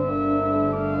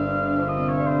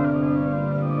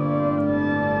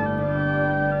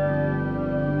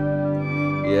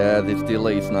 Yeah, this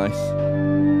delay is nice.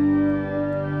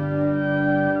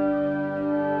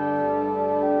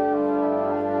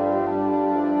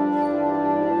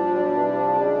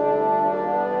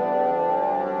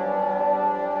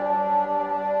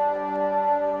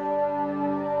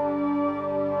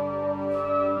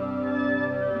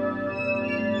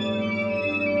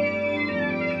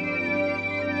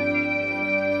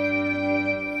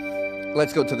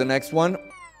 Let's go to the next one.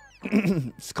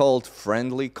 It's called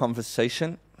Friendly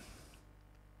Conversation.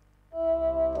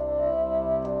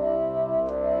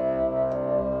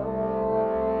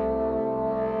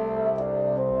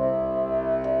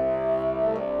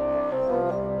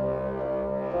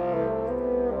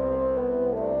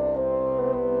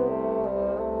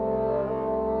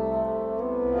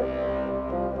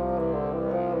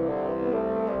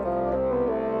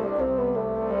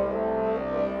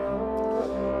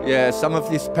 Yeah, some of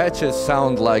these patches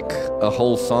sound like a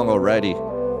whole song already.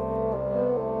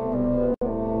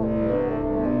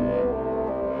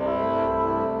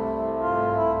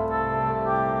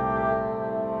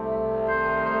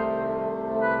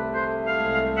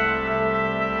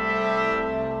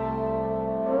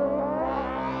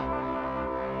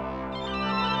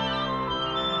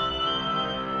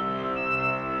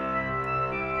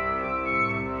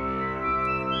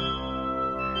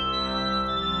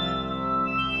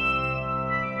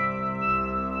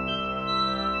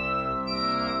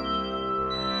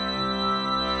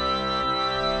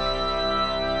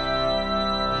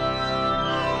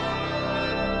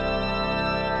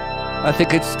 I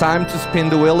think it's time to spin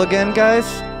the wheel again, guys.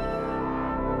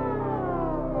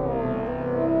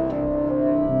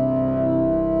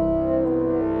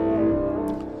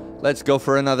 Let's go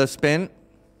for another spin.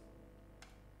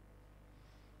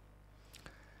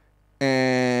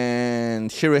 And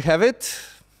here we have it.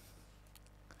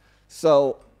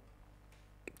 So,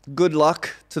 good luck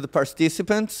to the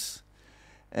participants.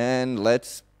 And let's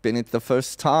spin it the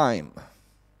first time.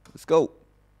 Let's go.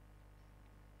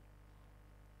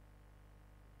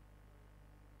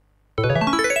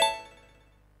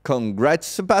 Congrats,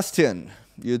 Sebastian.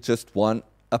 You just won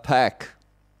a pack.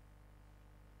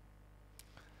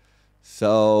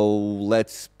 So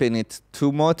let's spin it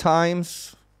 2 more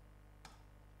times.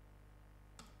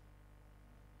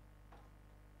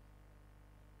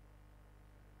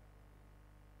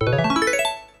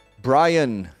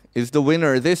 Brian is the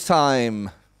winner this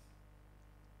time.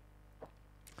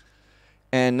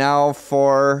 And now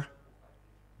for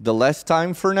the last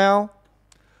time for now.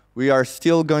 We are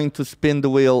still going to spin the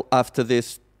wheel after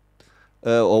this,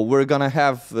 or we're gonna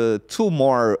have 2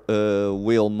 more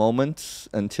wheel moments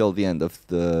until the end of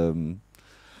the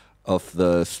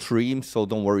stream. So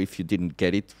don't worry if you didn't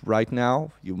get it right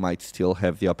now. You might still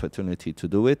have the opportunity to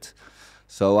do it.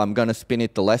 So I'm gonna spin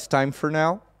it the last time for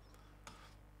now.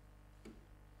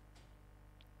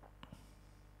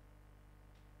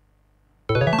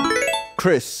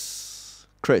 Chris,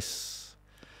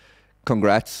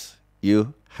 congrats,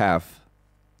 you have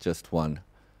just won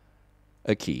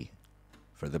a key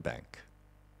for the bank.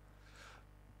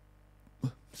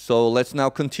 So let's now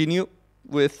continue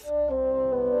with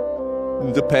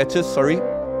the patches,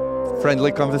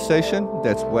 Friendly Conversation,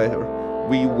 that's where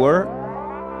we were.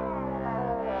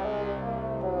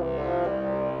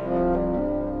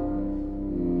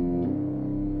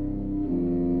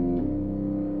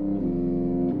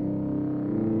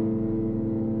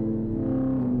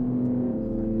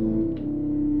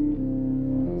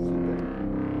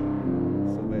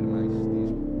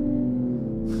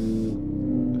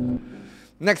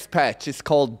 Next patch is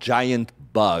called Giant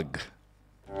Bug.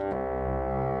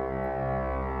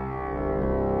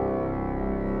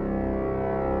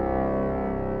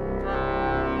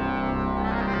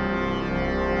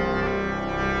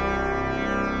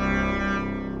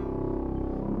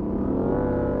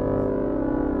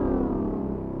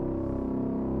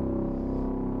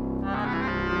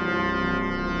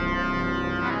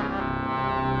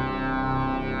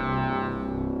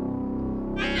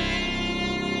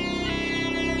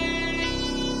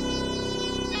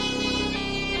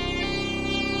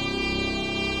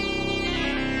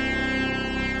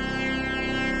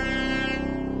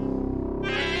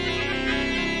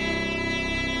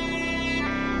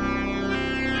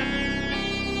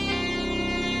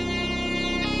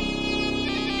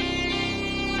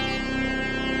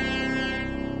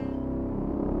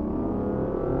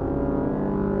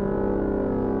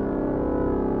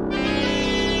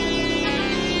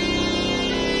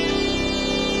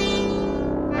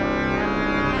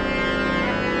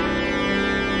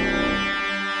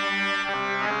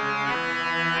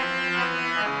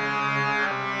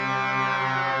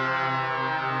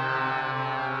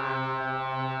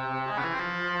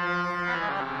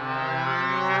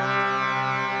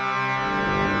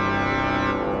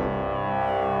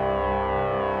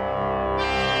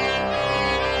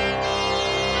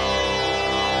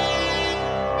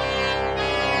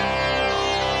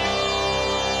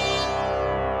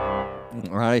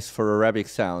 Nice for Arabic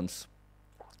sounds.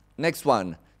 Next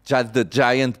one, the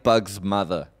giant bug's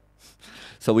mother.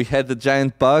 So we had the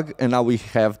giant bug, and now we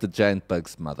have the giant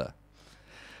bug's mother,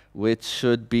 which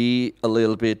should be a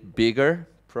little bit bigger,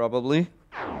 probably.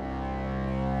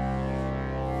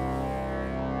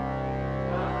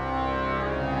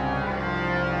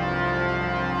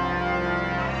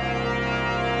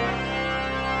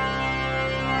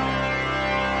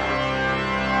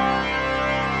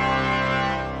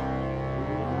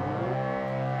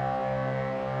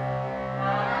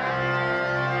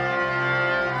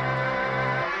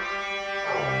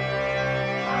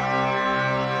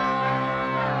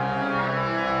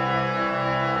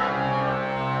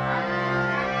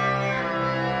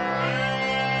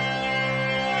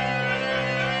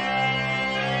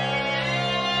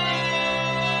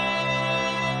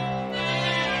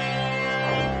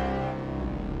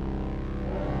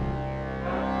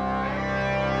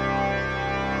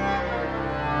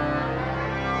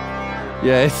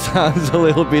 Yeah, it sounds a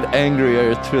little bit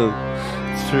angrier too.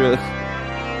 It's true.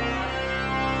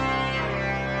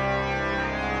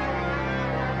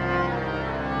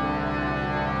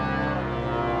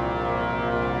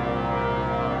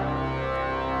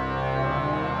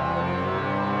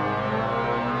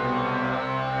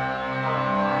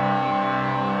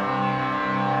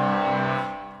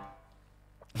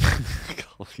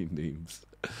 Coffee names.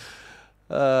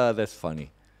 That's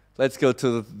funny. Let's go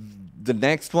to the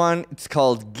next one. It's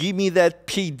called Gimme That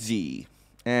Pizzi.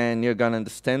 And you're gonna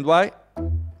understand why.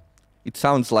 It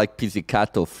sounds like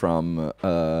pizzicato from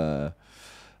a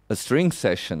string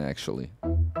session, actually.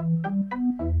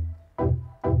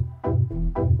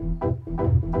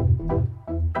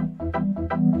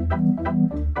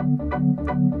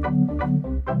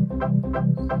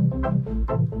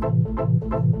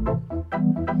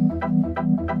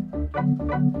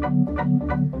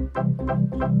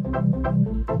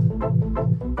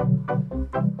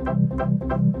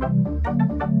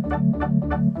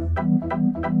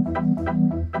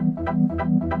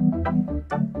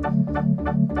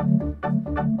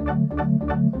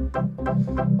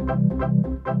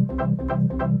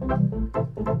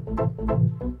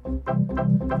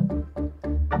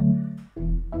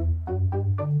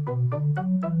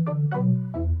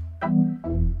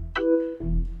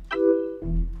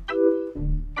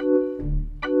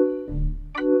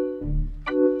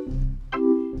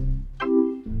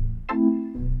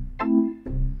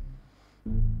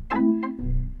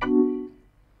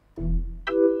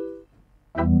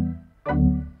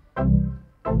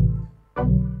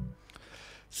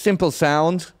 Simple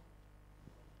sound.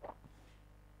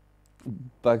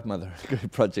 Bug Mother,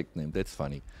 great project name, that's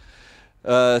funny.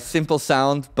 Simple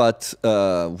sound, but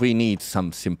we need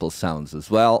some simple sounds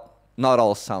as well. Not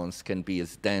all sounds can be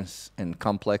as dense and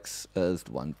complex as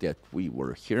the one that we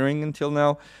were hearing until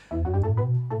now.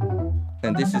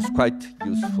 And this is quite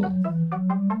useful.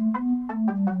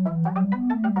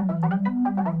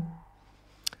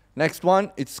 Next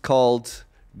one, it's called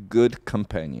Good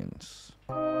Companions.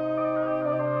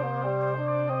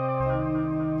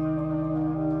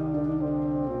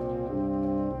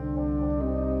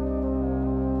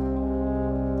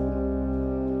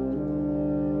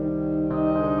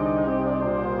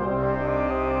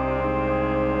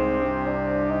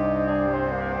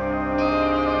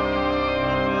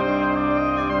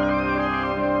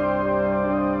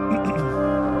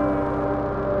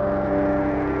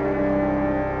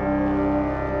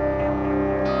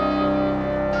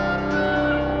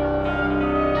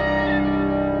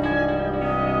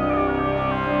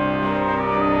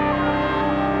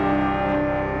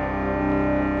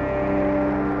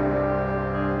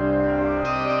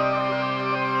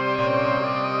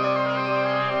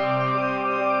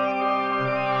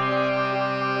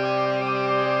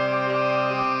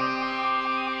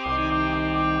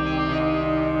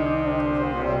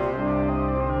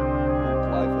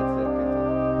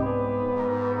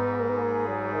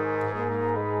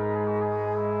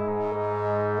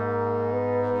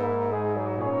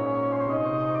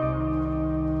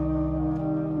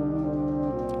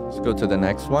 go to the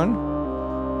next one.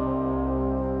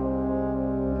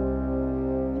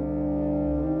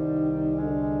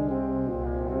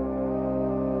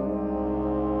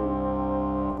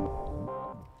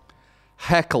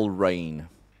 Heckle Rain.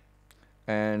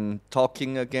 And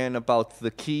talking again about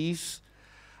the keys,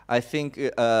 I think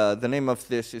the name of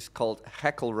this is called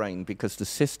Heckle Rain because the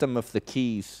system of the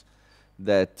keys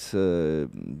that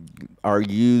are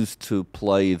used to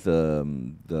play the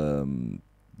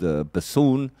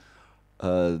bassoon,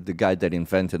 the guy that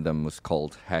invented them was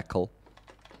called Heckle.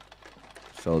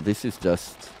 So this is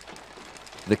just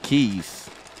the keys.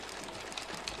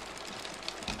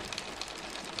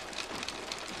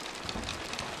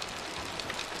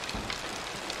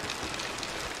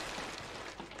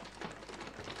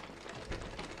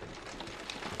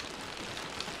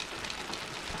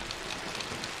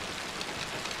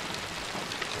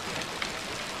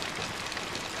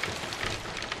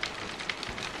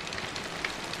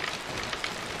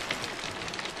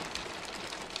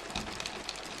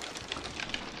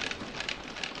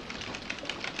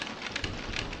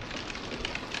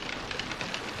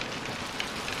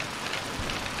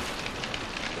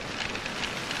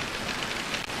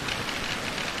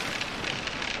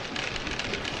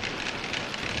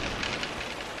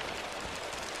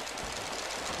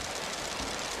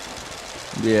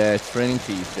 Yeah, it's raining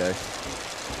keys, guys.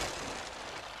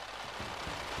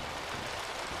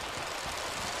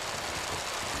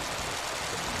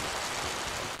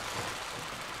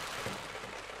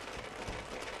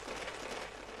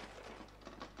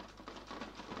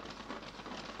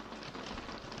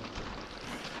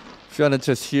 If you want to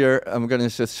just hear, I'm going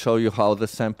to just show you how the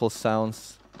sample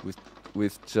sounds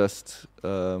with just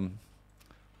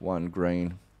one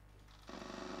grain.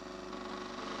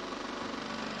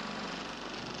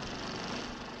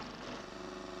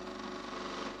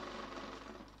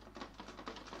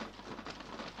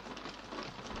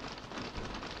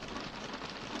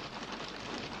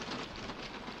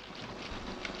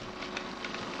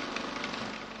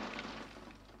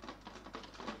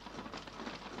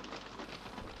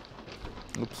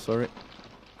 Oops, sorry.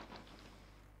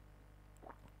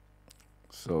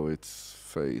 So it's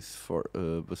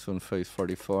bassoon phase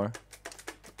 44.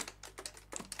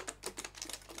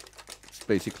 It's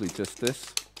basically just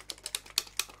this.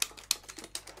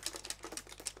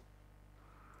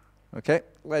 Okay,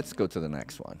 let's go to the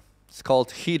next one. It's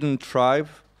called Hidden Tribe.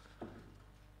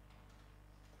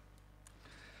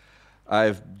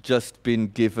 I've just been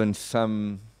given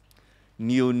some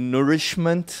new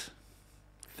nourishment.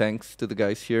 Thanks to the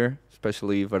guys here,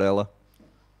 especially Varela.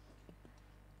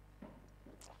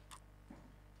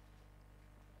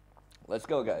 Let's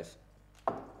go, guys.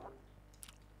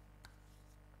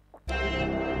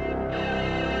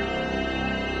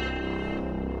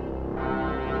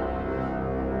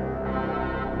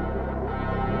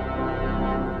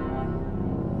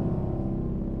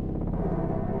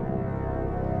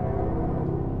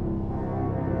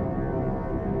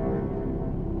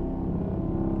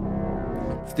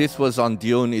 If this was on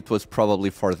Dune, it was probably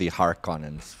for the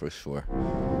Harkonnens, for sure.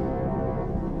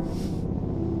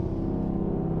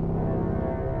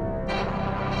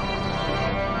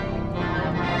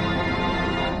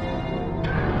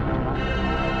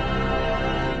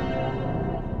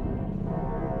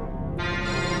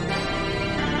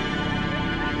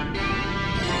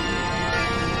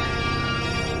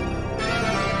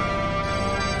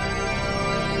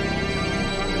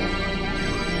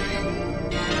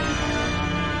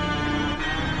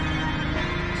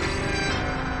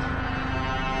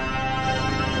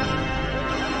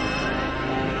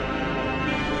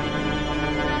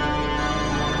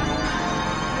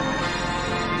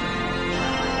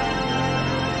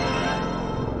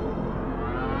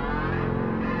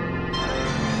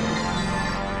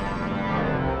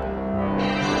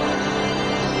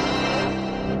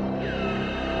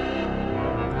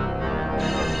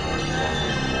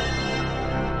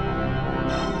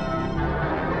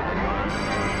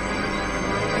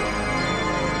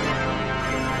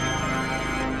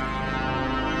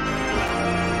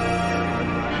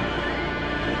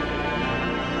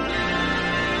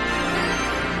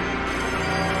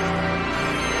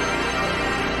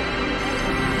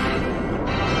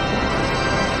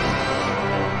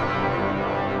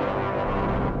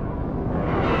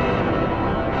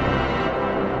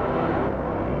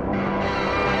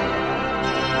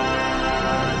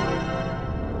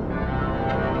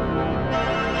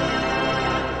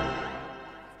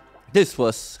 This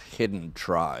was Hidden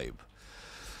Tribe.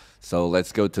 So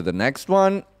let's go to the next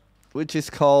one, which is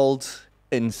called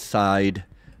Inside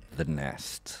the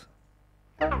Nest.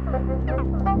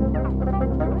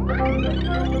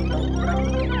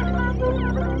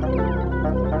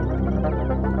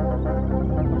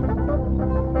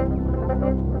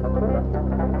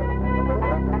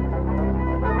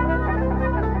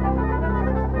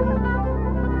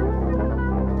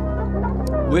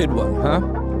 Weird one, huh?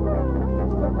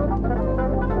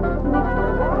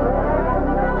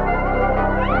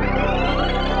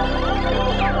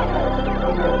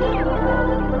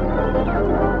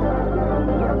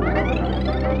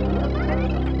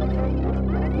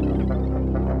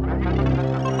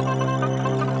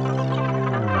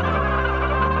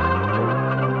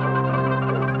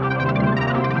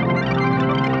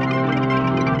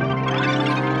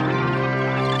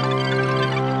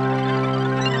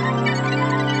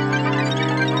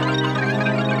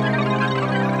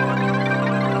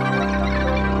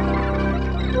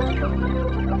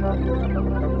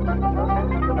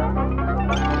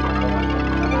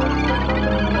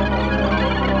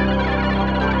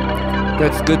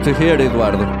 That's good to hear,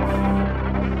 Eduardo.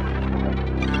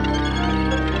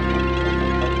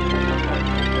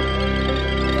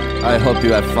 I hope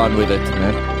you have fun with it,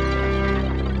 man.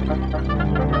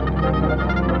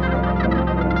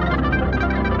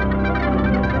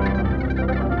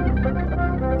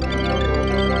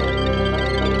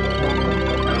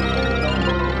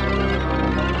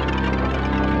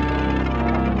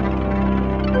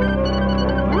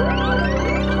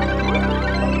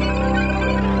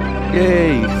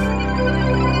 Yay!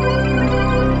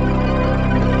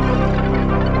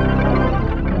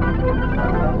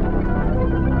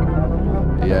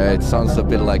 Yeah, it sounds a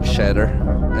bit like Shatter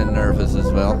and nervous as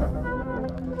well.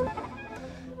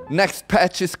 Next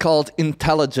patch is called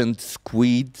Intelligent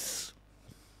Squeeds.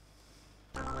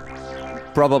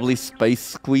 Probably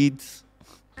Space Squeeds.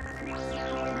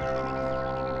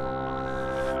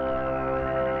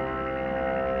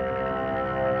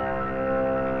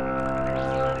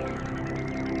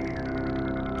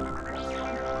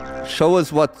 Show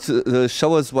us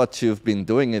what you've been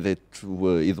doing with it,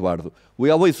 Eduardo.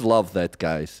 We always love that,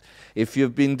 guys. If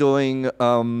you've been doing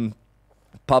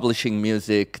publishing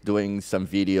music, doing some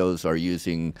videos, or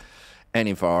using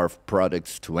any of our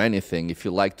products to anything, if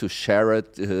you like to share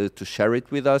it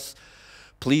with us,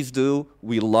 please do.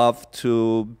 We love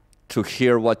to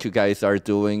hear what you guys are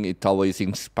doing. It always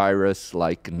inspires us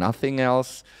like nothing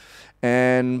else,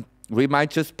 and we might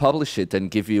just publish it and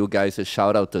give you guys a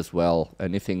shout out as well.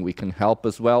 Anything we can help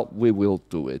as well, we will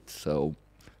do it. So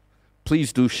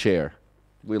please do share.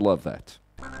 We love that.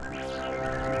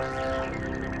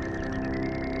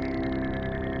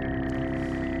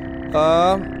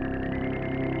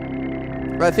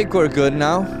 I think we're good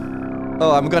now.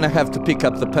 Oh, I'm gonna have to pick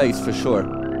up the pace for sure,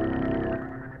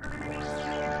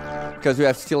 because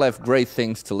we still have great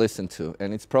things to listen to,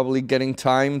 and it's probably getting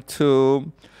time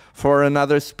for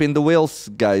another spin the wheels,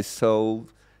 guys. So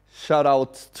shout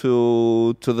out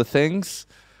to the things.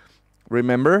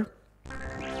 Remember,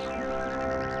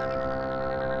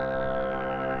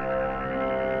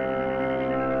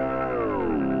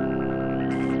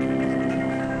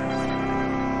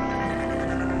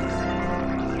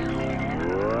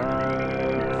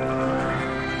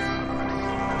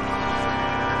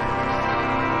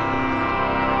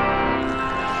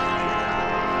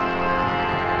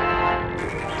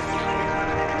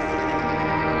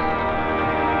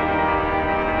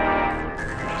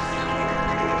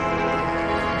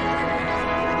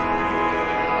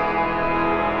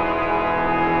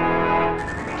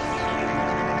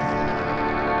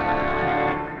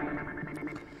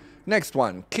 next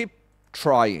one, keep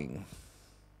trying.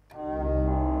 I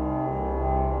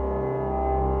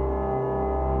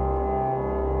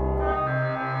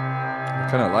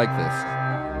kind of like this.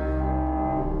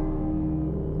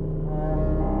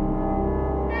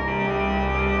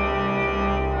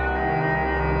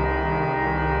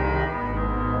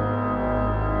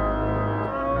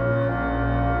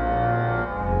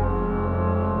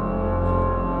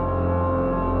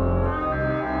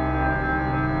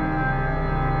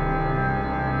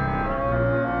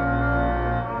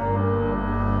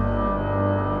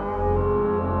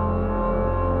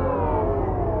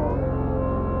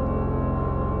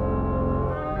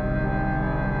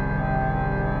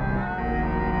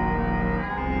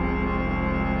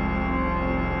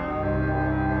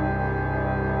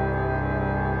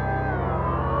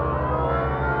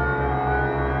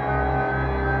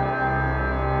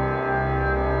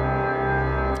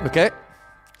 Okay,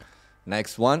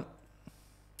 next one,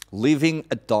 Living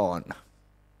at Dawn.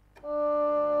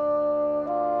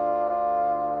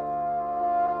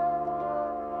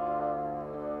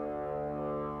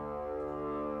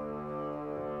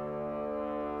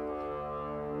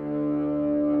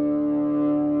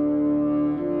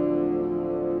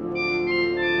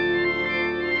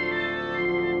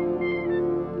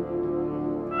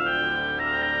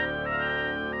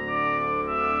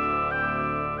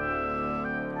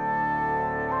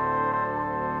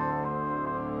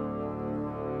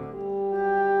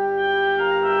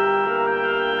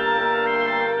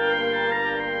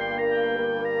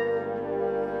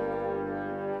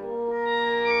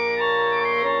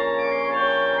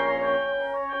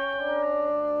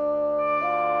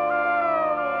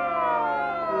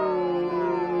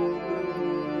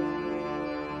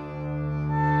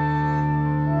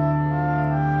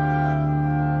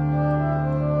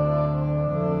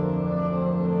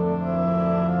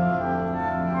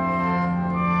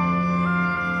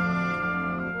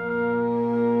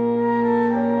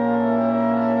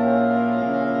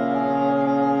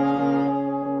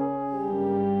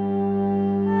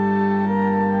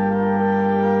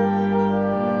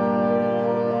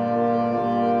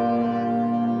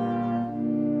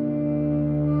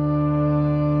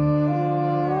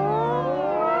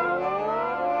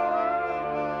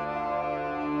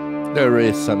 There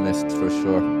is some mist for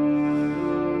sure.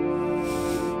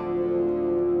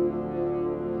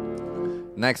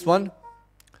 Next one,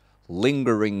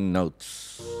 lingering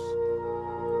notes.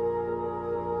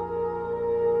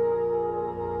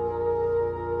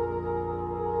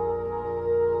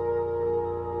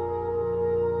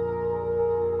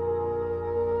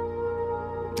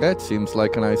 That seems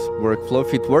like a nice workflow.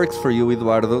 If it works for you,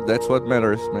 Eduardo, that's what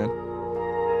matters, man.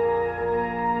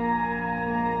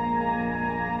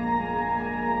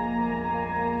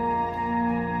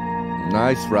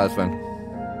 Nice, Razvan.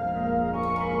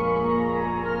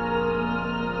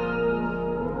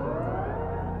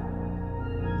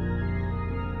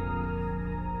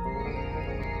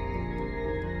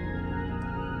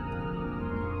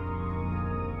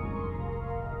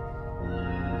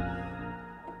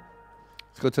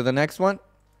 Let's go to the next one.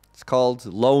 It's called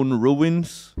Lone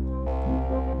Ruins.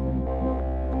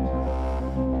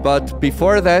 But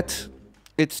before that,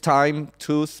 it's time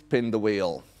to spin the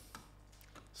wheel.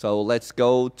 So let's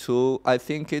go to, I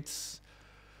think it's,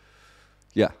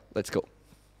 yeah, let's go.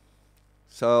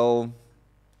 So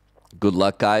good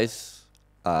luck, guys.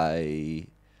 I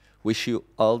wish you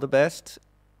all the best.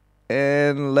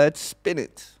 And let's spin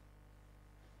it.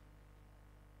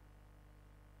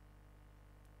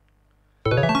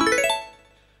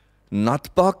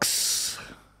 Nutbox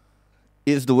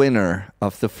is the winner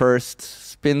of the first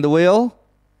spin the wheel.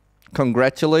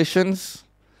 Congratulations.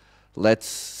 Let's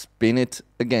spin it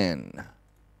again.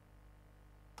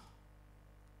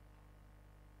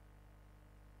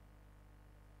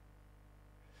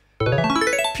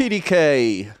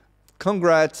 PDK,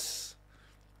 congrats.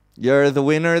 You're the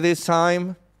winner this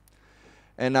time.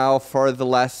 And now for the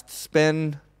last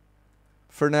spin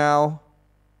for now.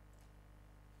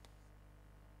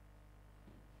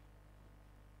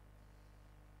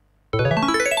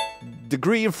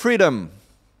 Degree of Freedom.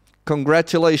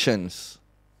 Congratulations,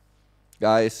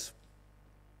 guys.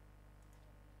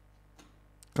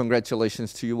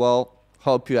 Congratulations to you all.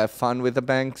 Hope you have fun with the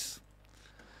banks.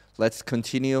 Let's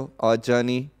continue our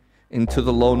journey into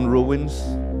the Lone Ruins.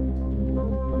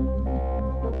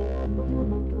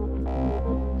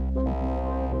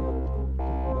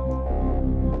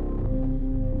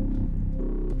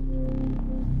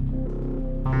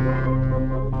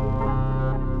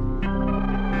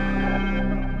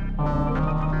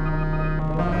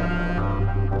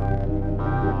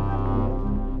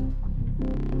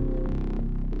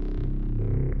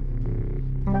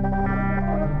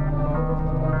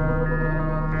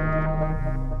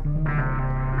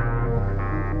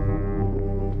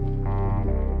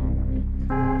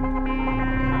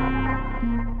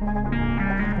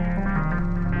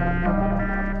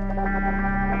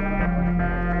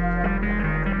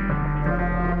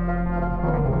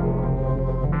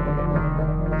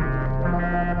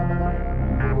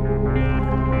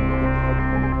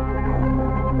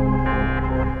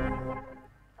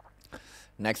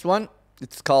 Next one,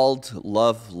 it's called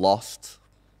Love Lost.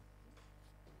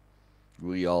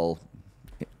 We all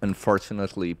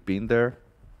unfortunately been there,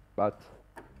 but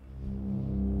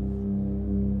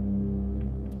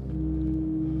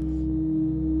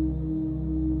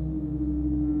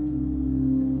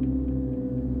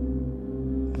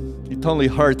it only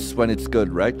hurts when it's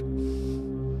good, right?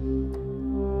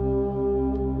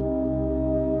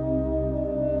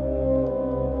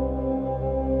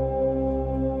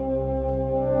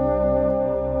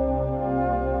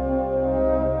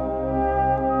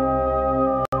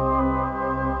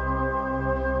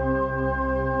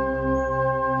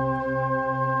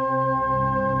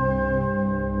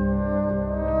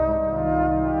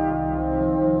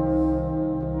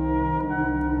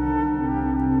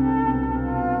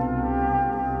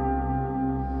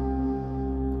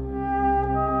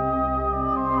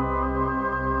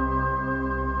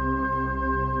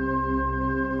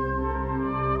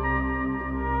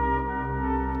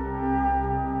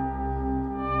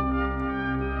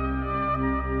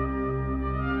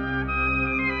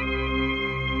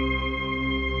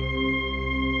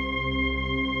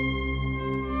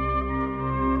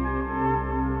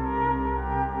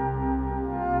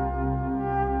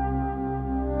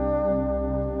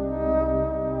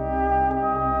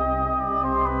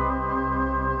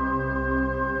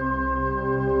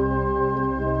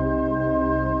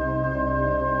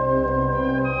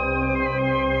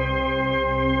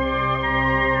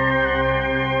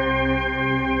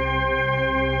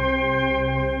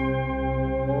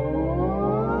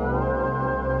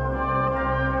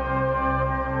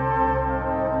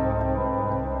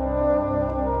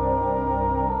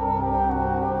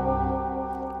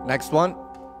 Next one.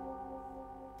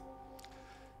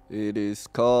 It is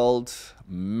called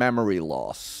Memory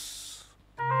Loss.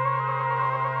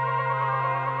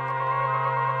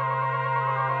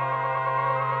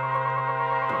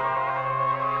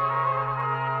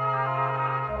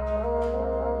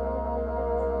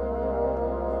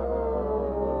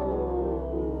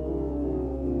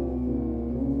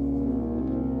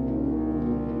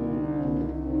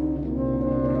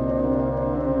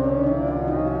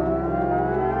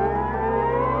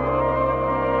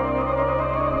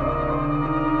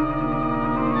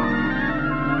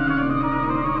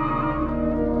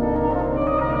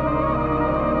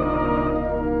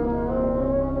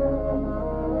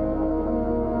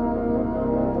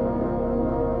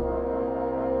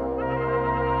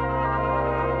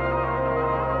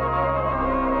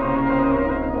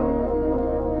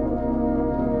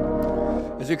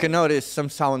 As you can notice, some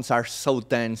sounds are so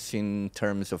dense in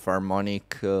terms of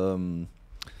harmonic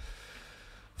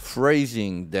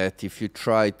phrasing that if you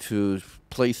try to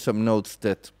play some notes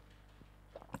that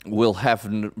will have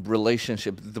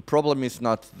relationship, the problem is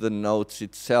not the notes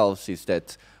itself, is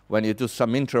that when you do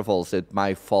some intervals, it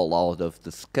might fall out of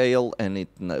the scale and it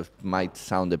might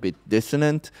sound a bit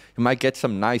dissonant. You might get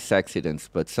some nice accidents,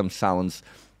 but some sounds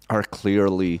are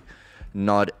clearly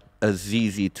not as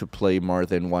easy to play more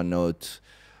than one note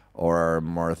or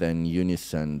more than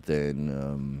unison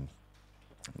than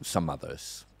some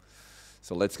others.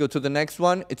 So let's go to the next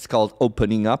one. It's called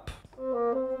Opening Up.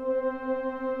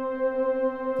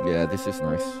 Yeah, this is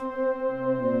nice.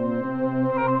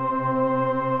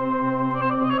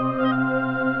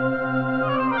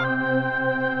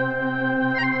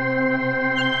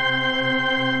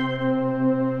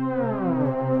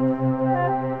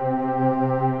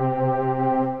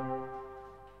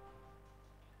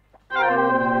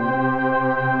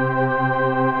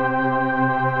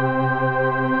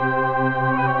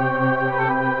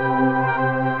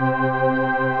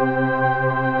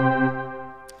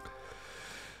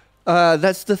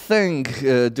 That's the thing,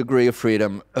 degree of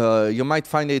freedom. You might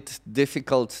find it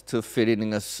difficult to fit it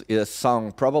in a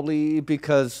song, probably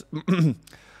because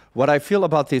what I feel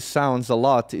about these sounds a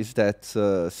lot is that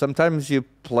sometimes you're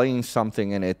playing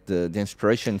something and the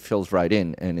inspiration fills right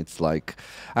in, and it's like,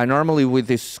 I normally with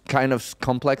this kind of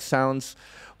complex sounds,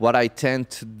 what I tend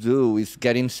to do is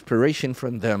get inspiration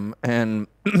from them and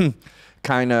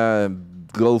kind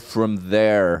of go from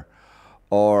there.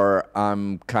 Or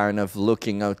I'm kind of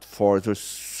looking out for a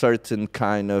certain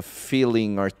kind of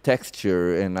feeling or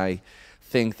texture, and I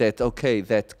think that, okay,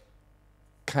 that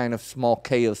kind of small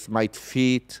chaos might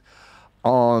fit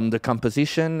on the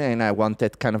composition, and I want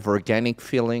that kind of organic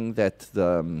feeling that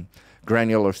the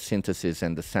granular synthesis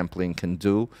and the sampling can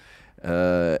do,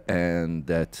 and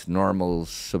that normal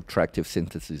subtractive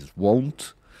synthesis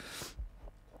won't.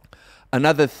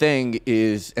 Another thing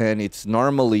is, and it's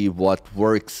normally what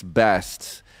works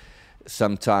best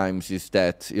sometimes, is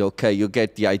that, okay, you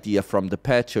get the idea from the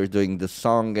patch, you're doing the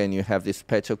song, and you have this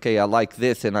patch, okay, I like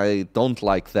this and I don't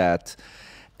like that,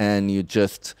 and you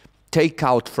just take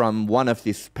out from one of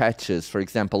these patches, for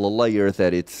example, a layer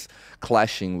that it's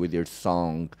clashing with your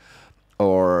song,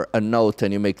 or a note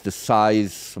and you make the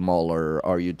size smaller,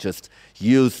 or you just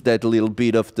use that little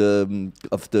bit of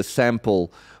the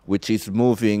sample which is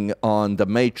moving on the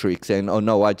matrix, and oh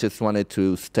no, I just wanted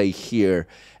to stay here,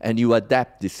 and you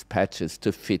adapt these patches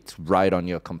to fit right on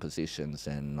your compositions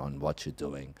and on what you're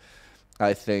doing.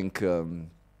 I think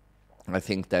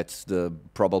that's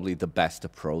probably the best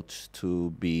approach to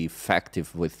be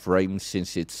effective with frames,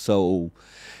 since it's so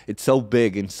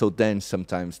big and so dense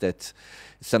sometimes that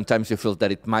sometimes you feel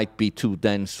that it might be too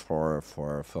dense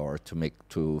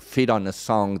to fit on a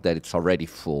song that it's already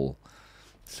full.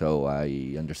 So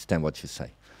I understand what you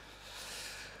say.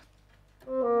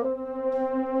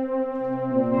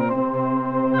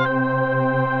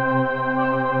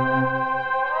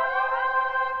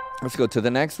 Let's go to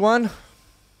the next one.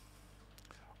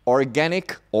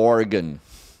 Organic organ.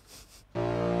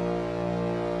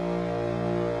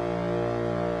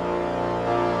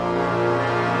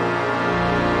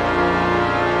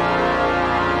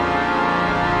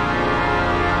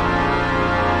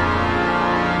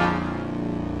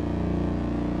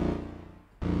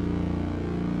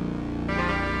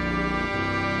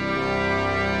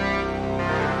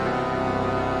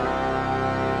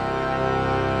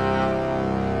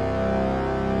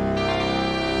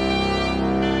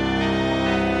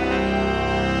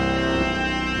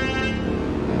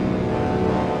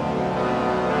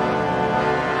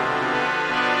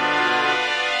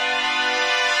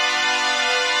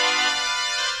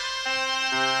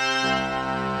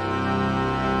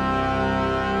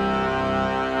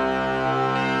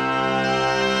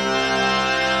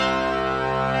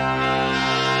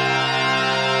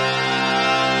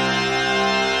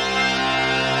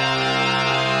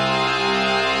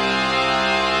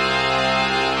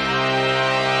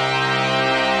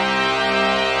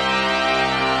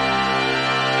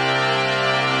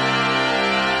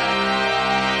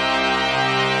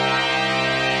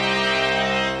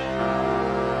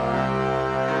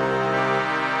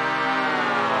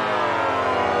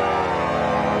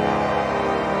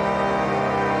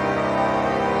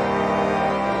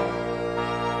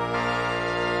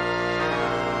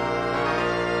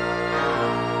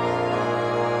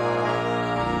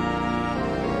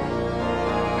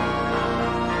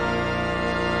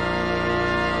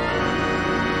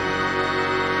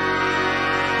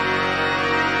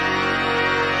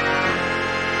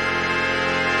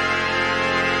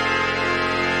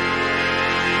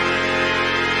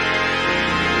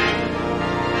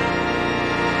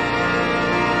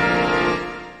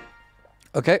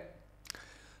 Okay.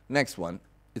 Next one.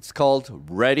 It's called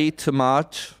Ready to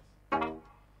March. And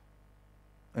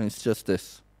it's just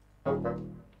this.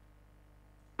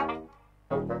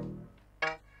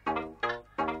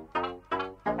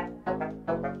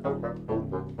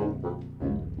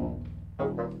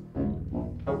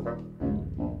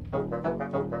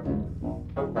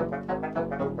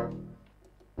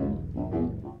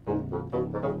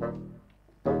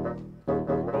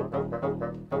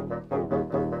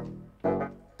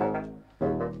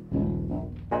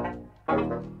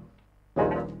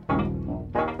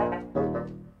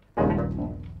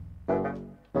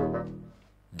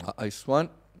 Nice one.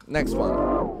 Next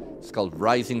one. It's called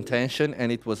Rising Tension,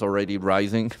 and it was already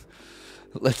rising.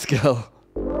 Let's go.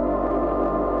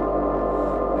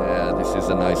 Yeah, this is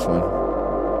a nice one.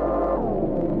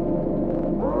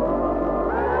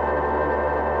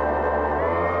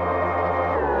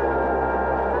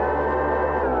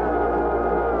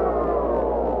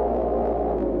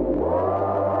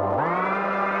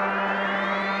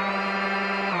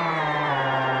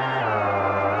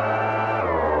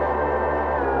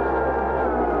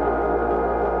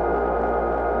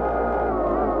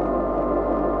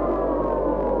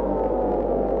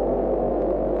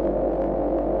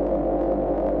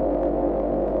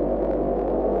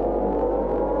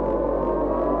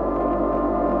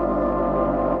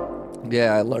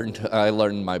 Yeah, I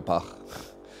learned my Bach.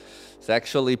 It's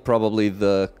actually probably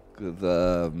the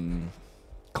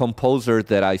composer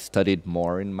that I studied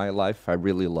more in my life. I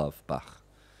really love Bach,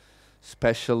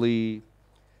 especially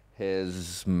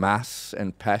his Mass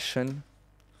and Passion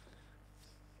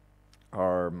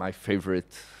are my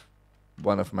favorite,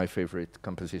 one of my favorite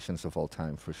compositions of all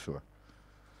time for sure.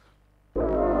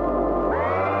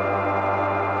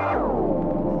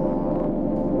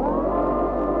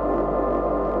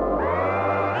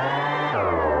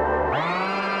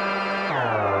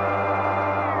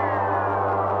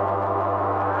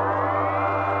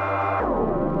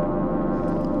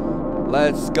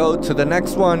 Let's go to the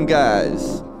next one,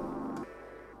 guys.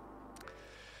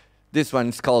 This one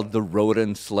is called the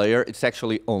Rodents Layer. It's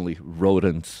actually only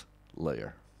Rodents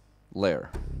Layer.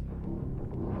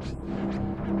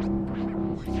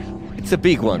 It's a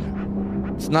big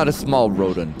one. It's not a small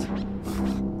rodent.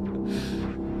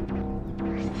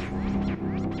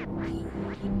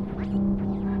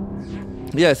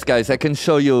 Yes, guys, I can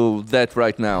show you that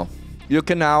right now. You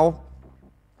can now.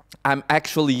 I'm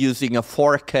actually using a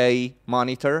 4K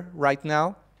monitor right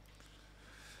now.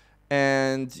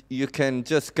 And you can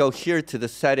just go here to the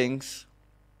settings.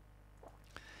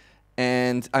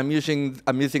 And I'm using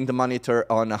the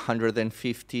monitor on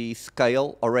 150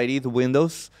 scale already, the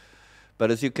windows. But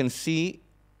as you can see,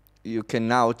 you can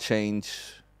now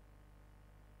change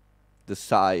the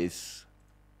size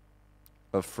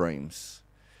of frames.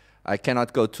 I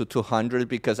cannot go to 200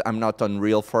 because I'm not on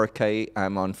real 4K.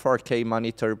 I'm on 4K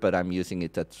monitor, but I'm using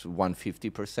it at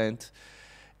 150%.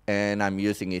 And I'm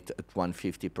using it at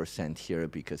 150% here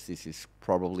because this is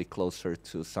probably closer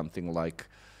to something like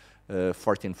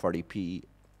 1440p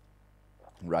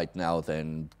right now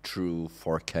than true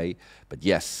 4K. But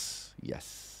yes,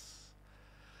 yes.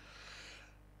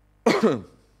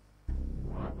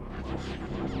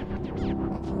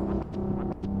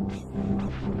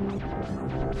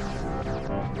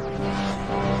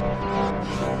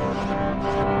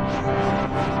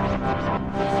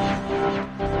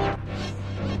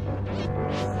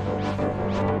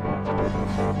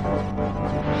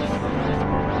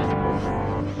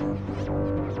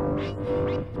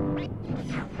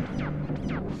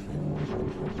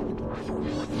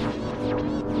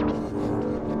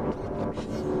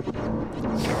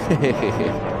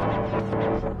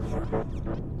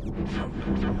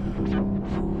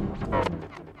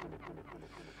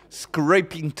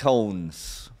 Scraping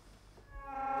tones.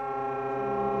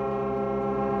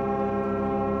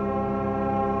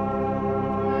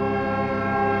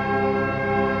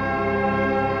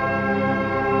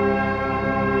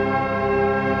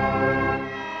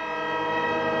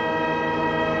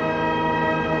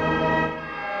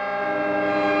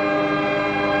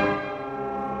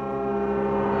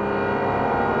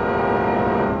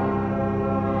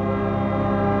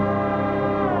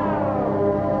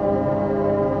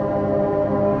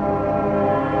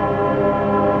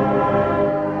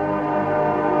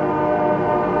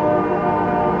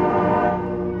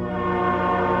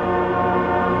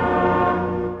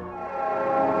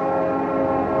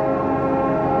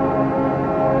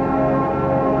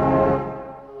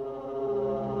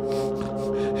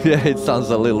 Yeah, it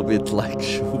sounds a little bit like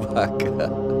Chewbacca.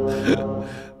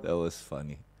 That was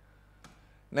funny.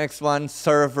 Next one,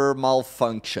 server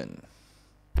malfunction.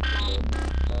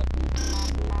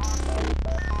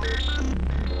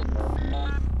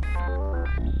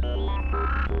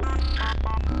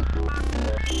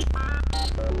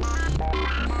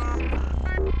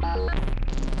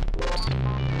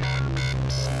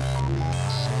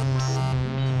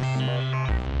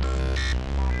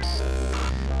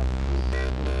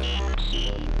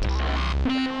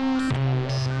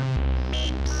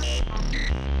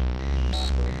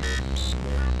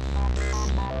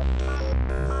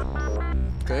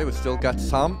 Okay, we still got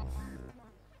some.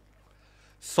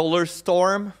 Solar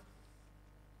Storm.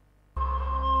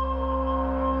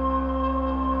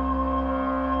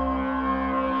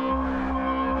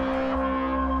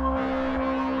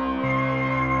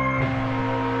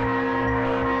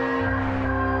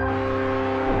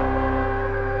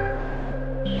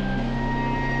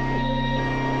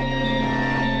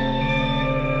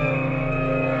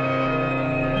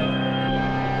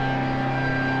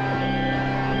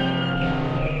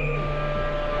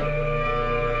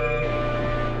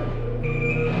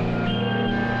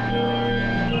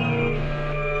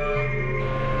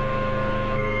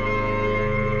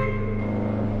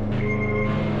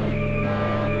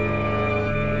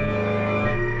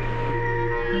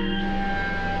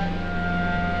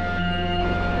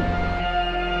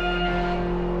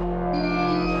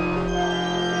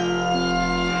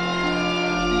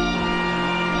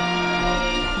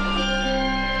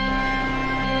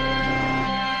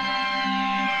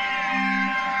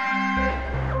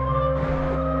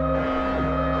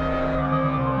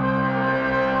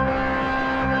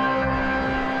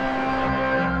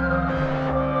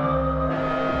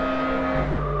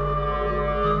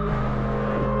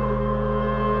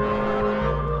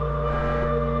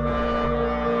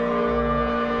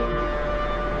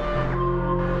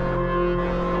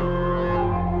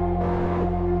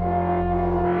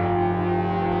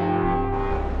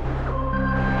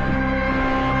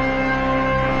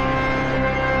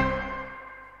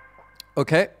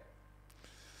 Okay.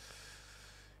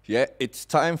 Yeah, it's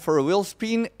time for a wheel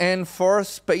spin and for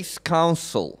Space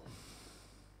Council.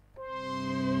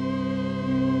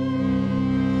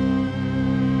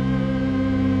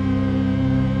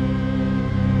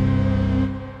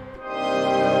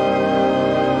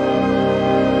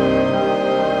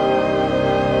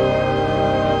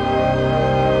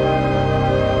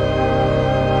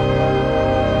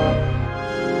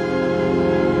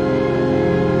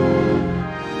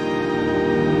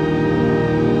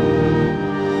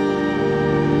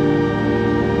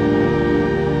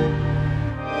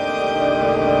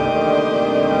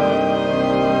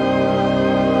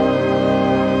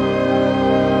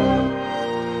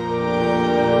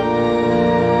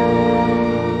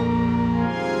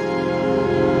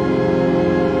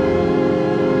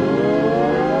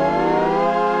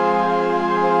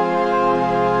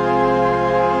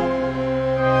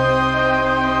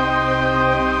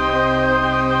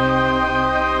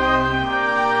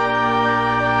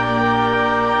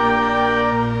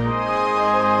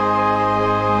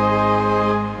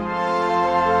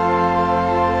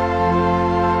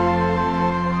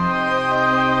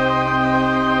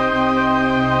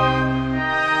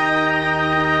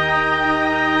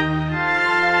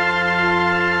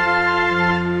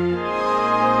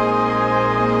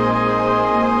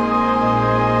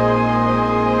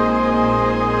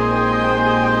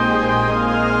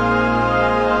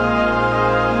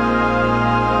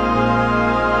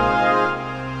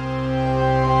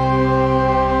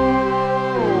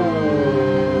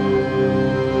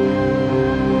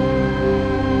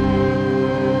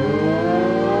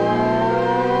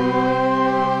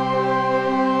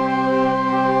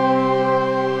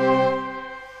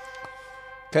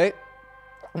 Okay,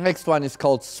 next one is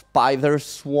called Spider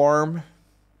Swarm,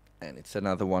 and it's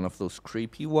another one of those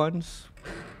creepy ones.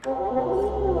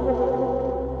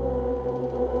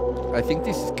 I think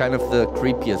this is kind of the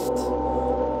creepiest.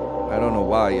 I don't know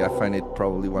why, I find it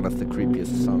probably one of the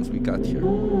creepiest sounds we got here.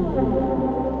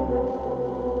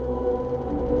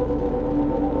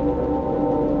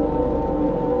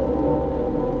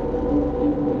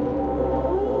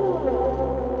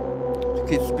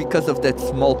 It's because of that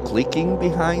small clicking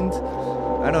behind.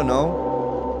 I don't know.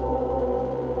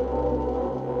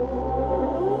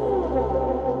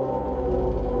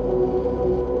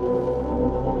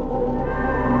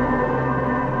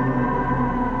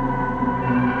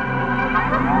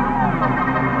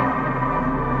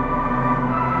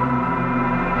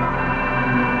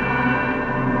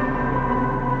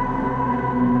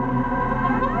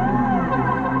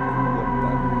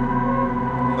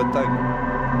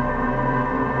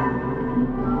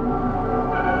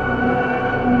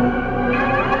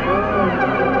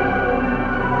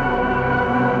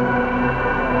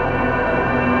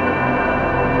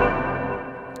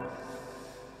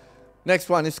 Next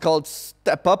one is called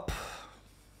Step Up.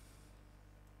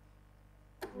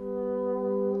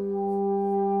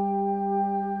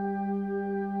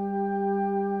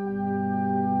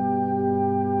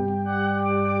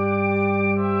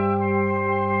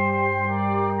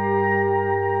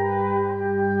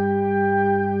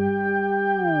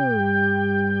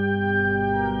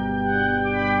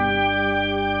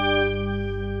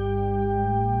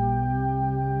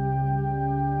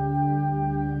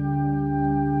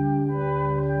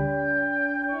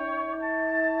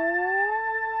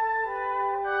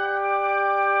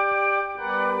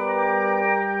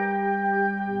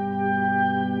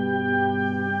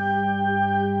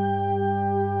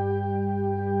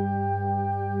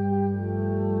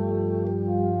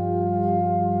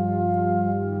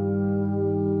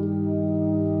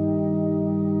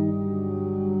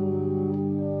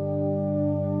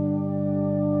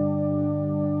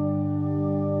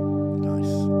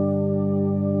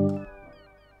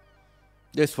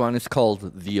 This one is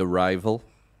called The Arrival.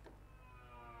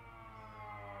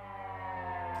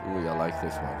 Ooh, I like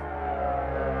this one.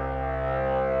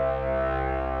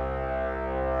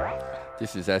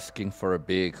 This is asking for a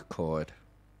big chord.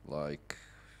 Like,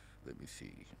 let me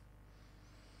see.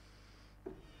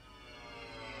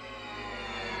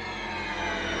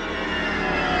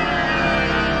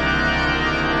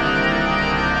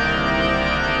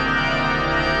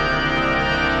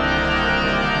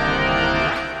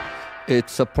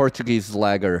 It's a Portuguese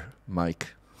lager, Mike.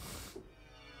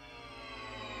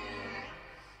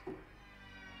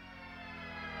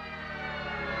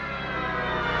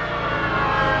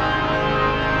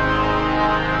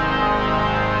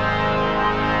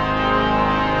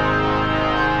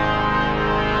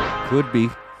 Could be.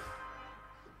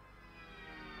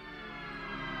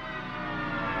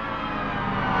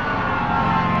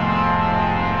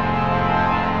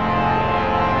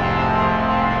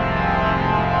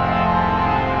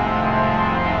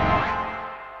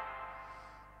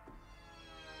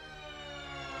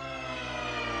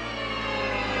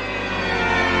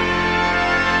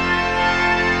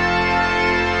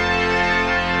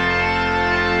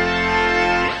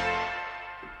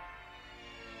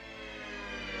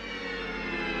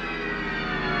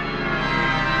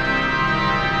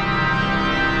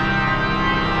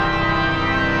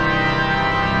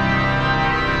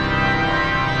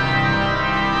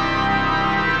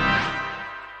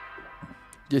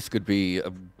 This could be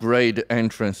a great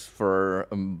entrance for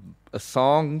a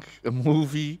song, a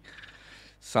movie,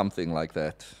 something like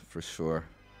that, for sure.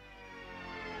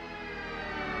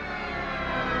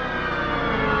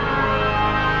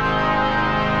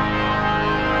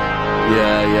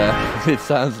 Yeah, it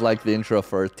sounds like the intro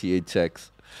for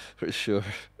THX, for sure.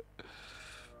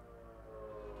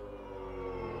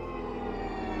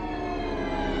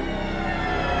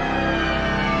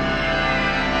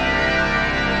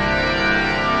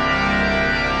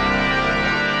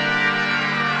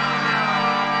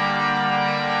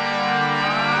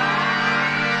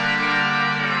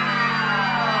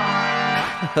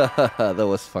 That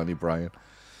was funny, Brian.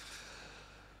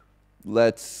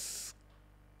 Let's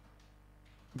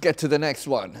get to the next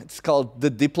one. It's called The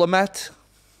Diplomat.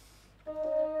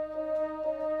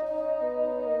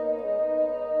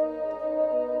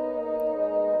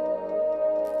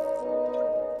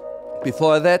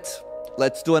 Before that,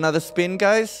 let's do another spin,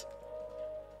 guys.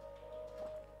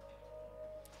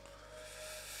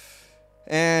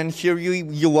 And here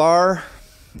you are.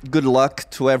 Good luck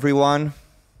to everyone.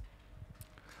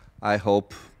 I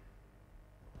hope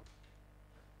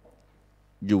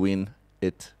you win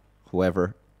it,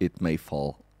 whoever it may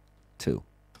fall to.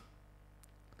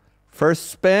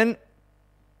 First spin.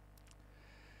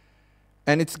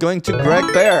 And it's going to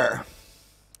Greg Bear.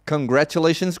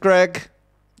 Congratulations, Greg.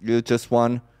 You just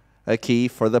won a key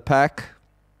for the pack.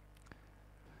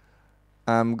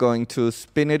 I'm going to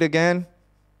spin it again.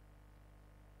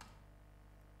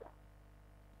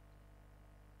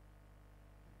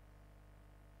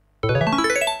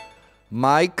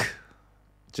 Mike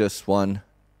just won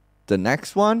the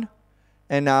next one,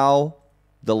 and now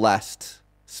the last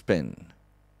spin.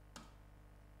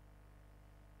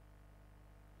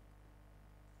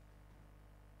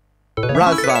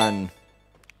 Razvan.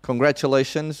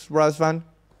 Congratulations, Razvan.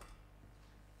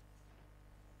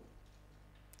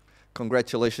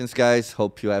 Congratulations, guys.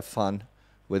 Hope you have fun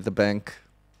with the bank.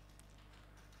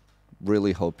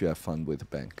 Really hope you have fun with the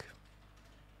bank.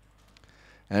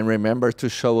 And remember to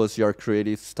show us your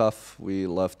creative stuff. We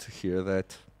love to hear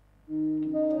that.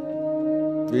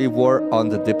 We were on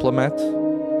The Diplomat.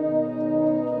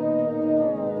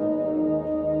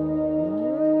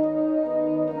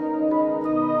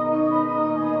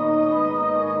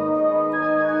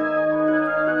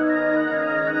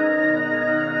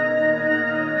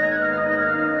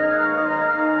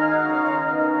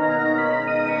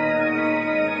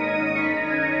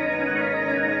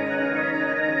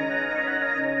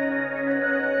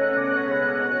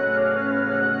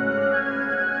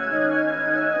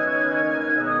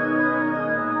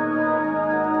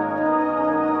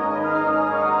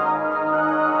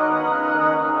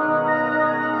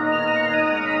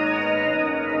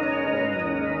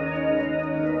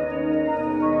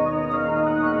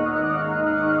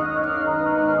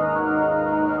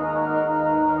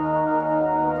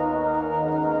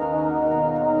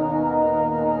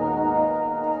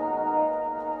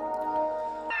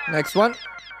 Next one.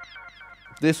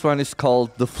 This one is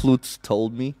called The Flutes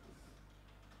Told Me.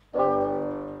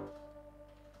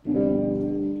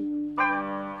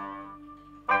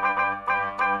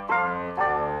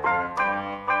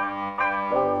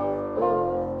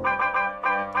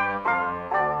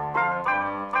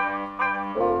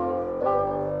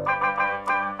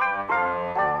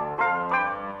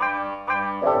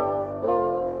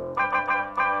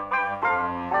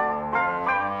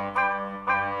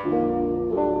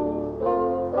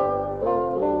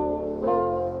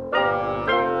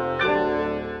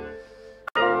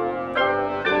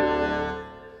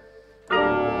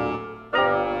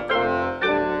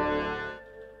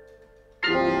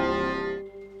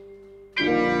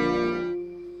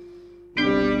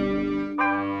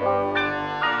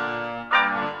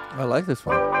 I like this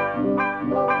one.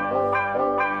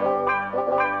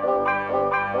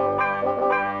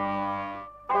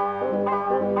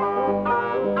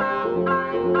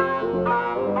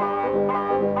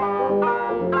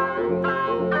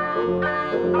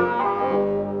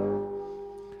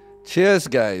 Cheers,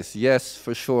 guys. Yes,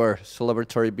 for sure.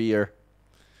 Celebratory beer.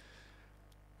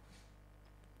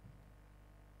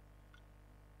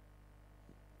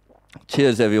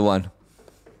 Cheers, everyone.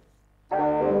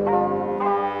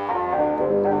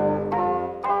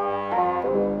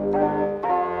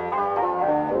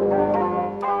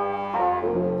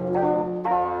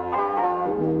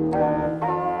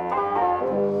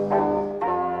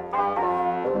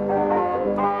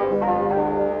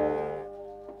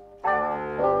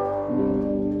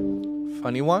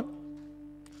 Funny one.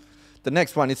 The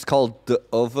next one is called the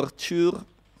Overture.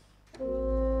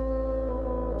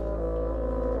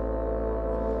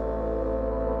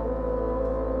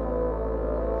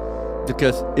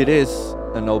 Because it is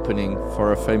an opening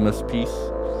for a famous piece.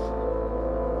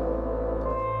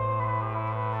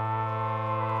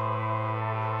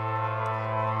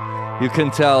 You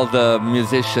can tell the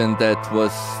musician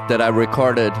that I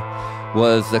recorded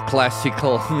was a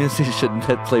classical musician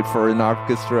that played for an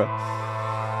orchestra.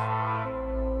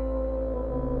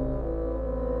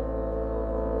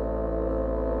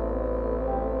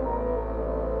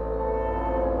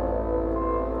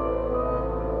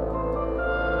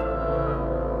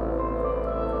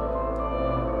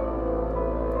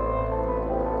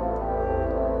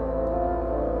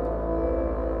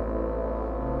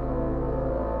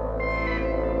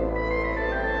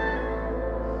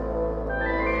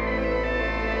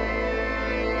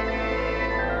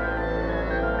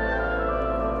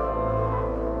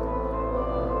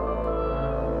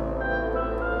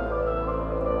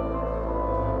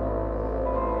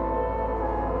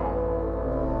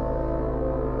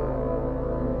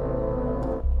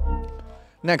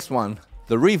 Next one,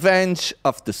 The Revenge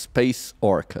of the Space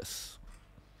Orcas.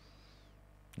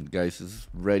 You guys is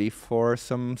ready for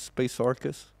some space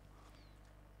orcas?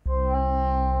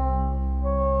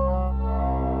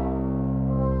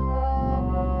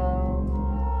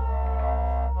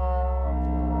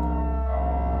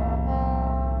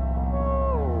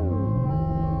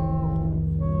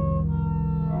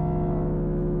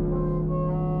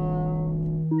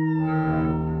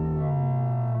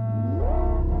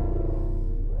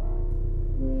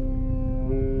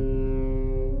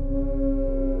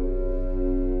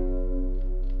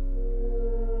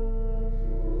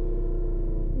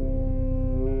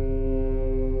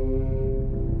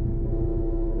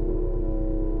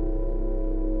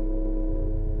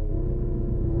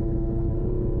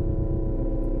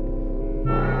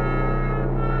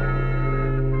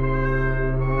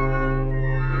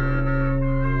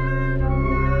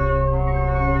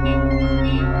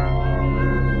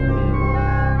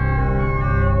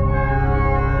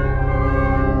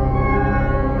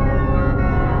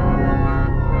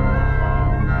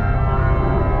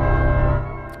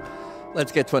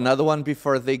 Let's get to another one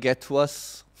before they get to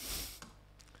us.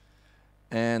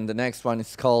 And the next one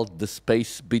is called The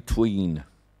Space Between.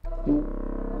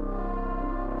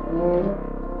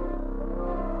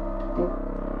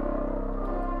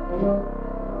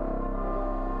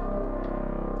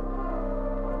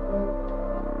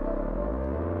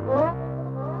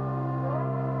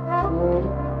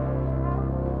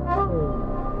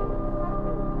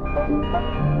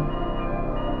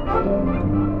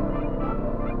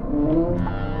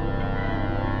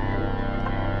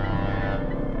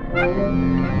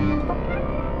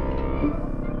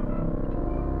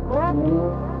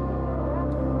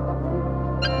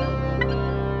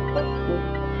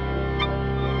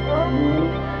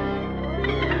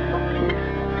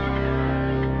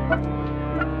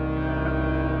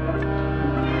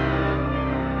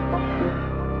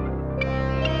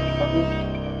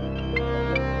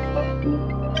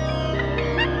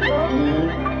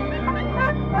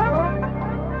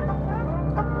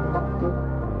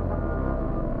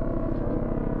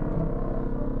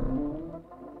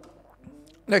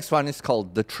 Next one is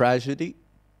called The Tragedy.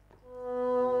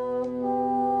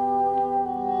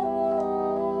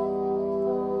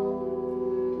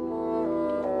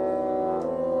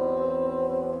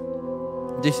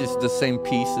 This is the same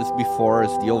piece as before,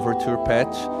 as the overture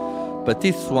patch, but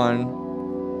this one,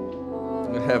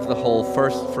 you have the whole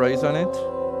first phrase on it.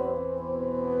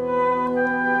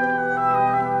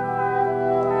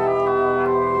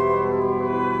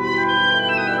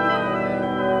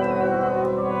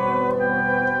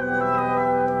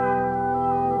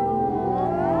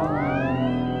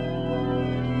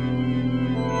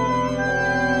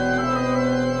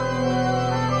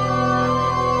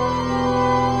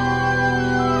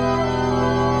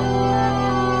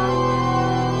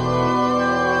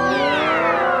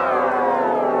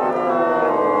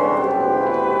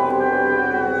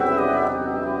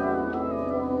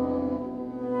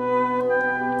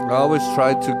 always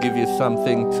try to give you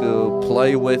something to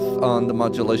play with on the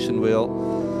modulation wheel.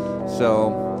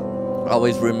 So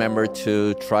always remember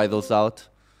to try those out.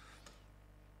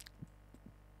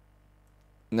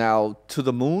 Now, To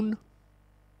the Moon.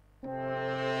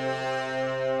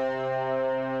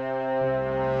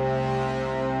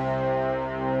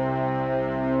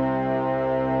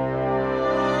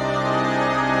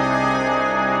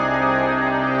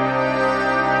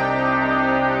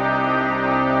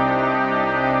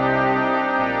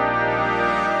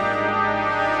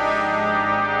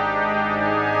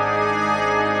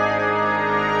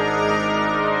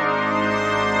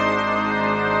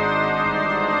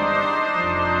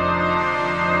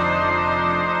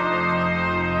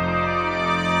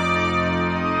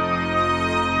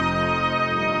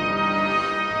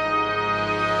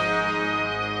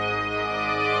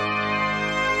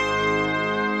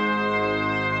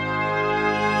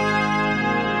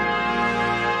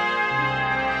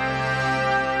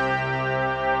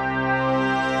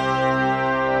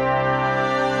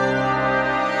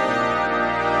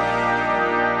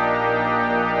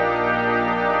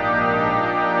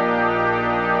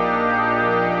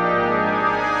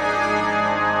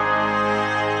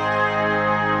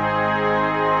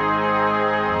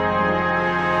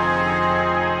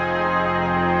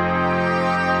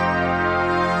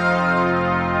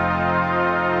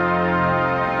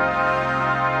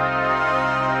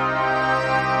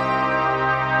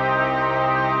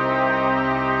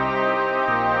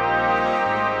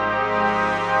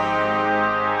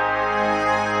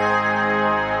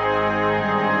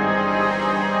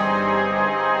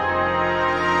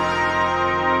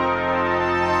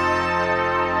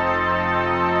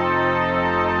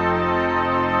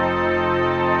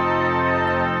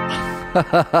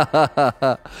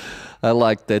 I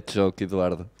like that joke,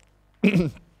 Eduardo.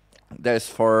 That's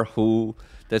for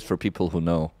people who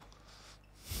know.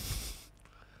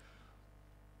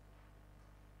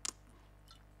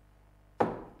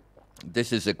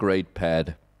 This is a great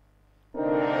pad.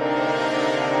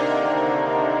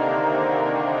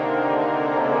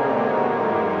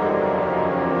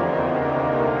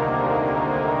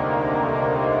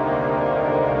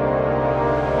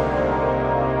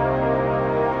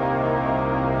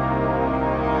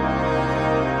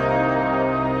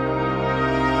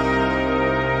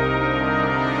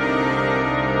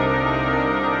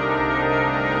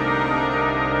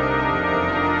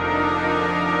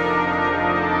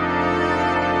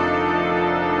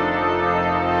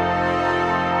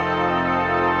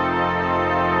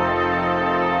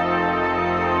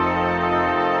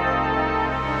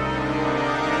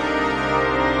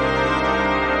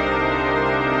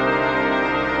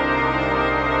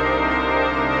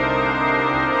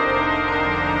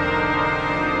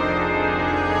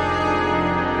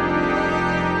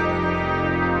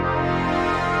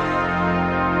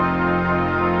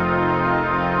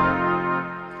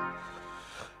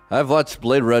 I've watched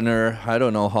Blade Runner I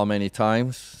don't know how many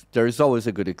times. There is always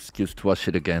a good excuse to watch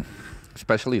it again,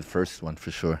 especially the first one for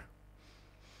sure.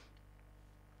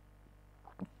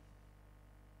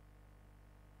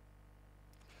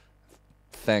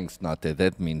 Thanks, Nate.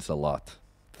 That means a lot.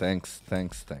 Thanks,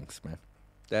 man.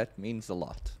 That means a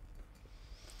lot.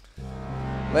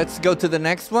 Let's go to the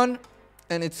next one,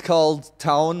 and it's called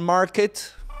Town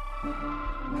Market.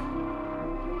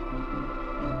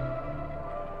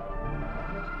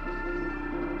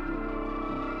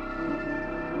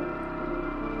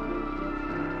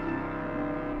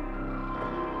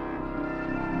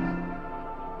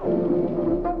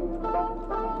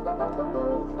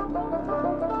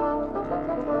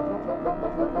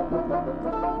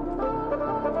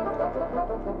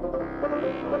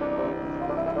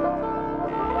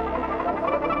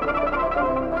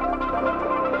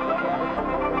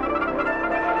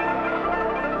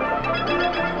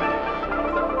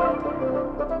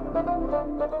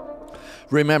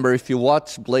 Remember, if you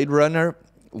watch Blade Runner,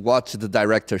 watch the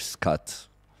director's cut.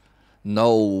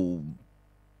 No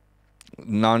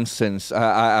nonsense.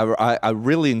 I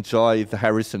really enjoy the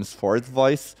Harrison Ford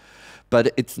voice,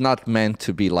 but it's not meant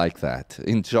to be like that.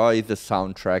 Enjoy the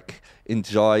soundtrack.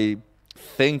 Enjoy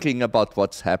thinking about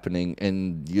what's happening,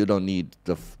 and you don't need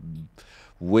the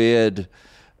weird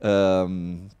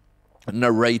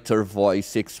narrator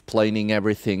voice explaining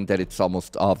everything that it's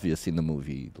almost obvious in the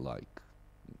movie. Like,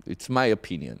 it's my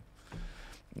opinion,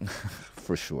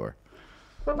 for sure.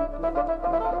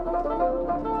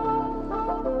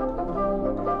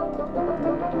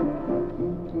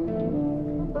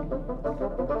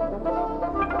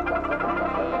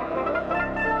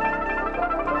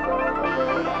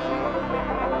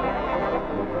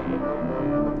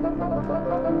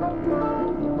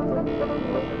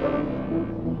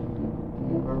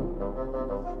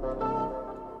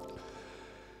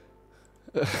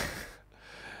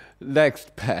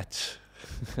 Next patch.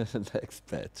 Next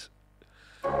patch.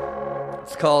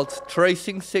 It's called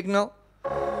Tracing Signal.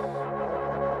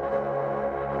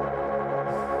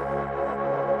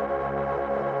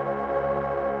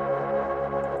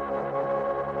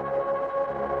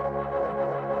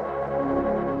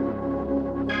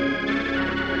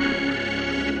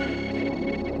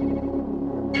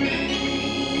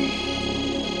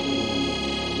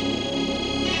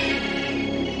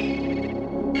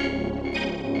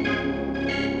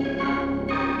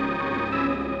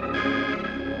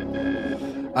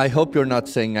 I hope you're not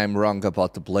saying I'm wrong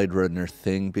about the Blade Runner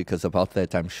thing, because about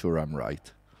that I'm sure I'm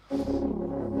right.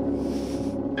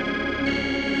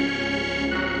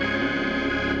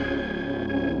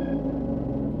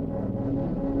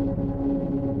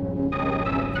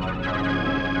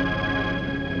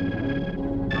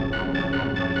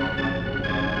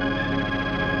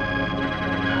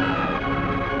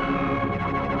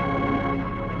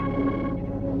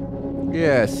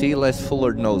 Yeah, see, Les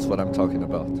Fuller knows what I'm talking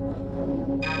about.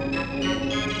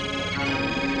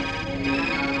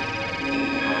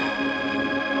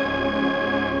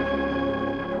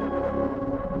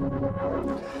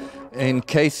 In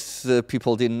case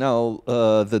people didn't know,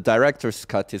 the director's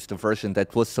cut is the version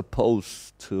that was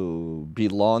supposed to be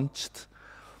launched,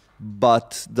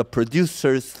 but the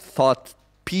producers thought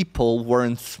people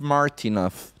weren't smart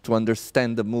enough to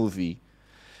understand the movie.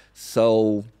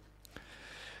 So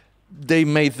they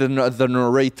made the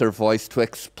narrator voice to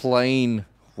explain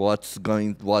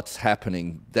what's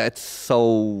happening. That's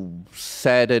so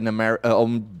sad in America.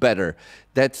 Better.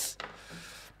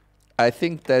 I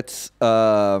think that's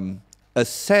a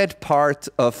sad part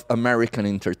of American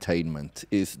entertainment,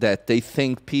 is that they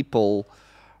think people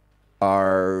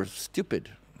are stupid.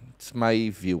 It's my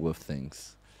view of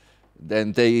things.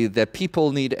 Then that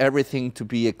people need everything to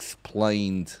be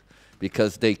explained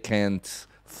because they can't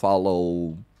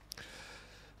follow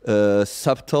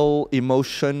subtle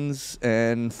emotions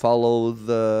and follow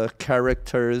the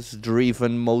characters'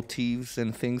 driven motives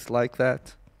and things like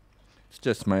that. It's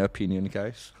just my opinion,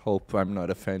 guys. Hope I'm not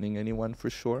offending anyone for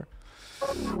sure.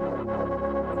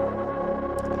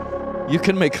 You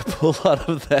can make a pull out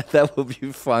of that. That would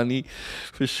be funny.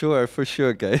 For sure,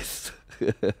 guys.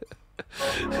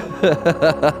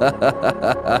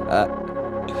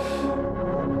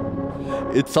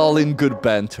 It's all in good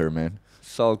banter, man.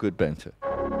 It's all good banter.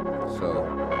 So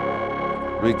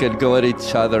we can go at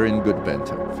each other in good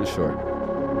banter, for sure.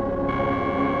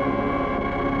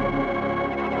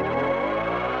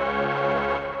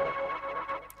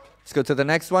 Let's go to the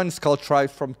next one. It's called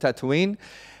Clive from Tatooine.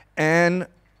 And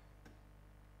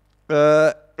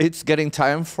it's getting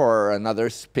time for another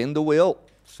spin the wheel.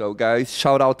 So guys,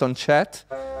 shout out on chat.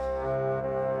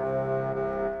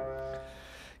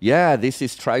 Yeah, this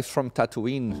is Tribes from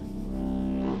Tatooine.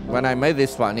 When I made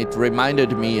this one, it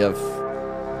reminded me of,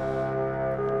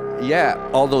 yeah,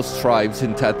 all those tribes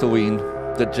in Tatooine.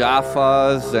 The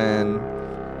Jaffas and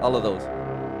all of those.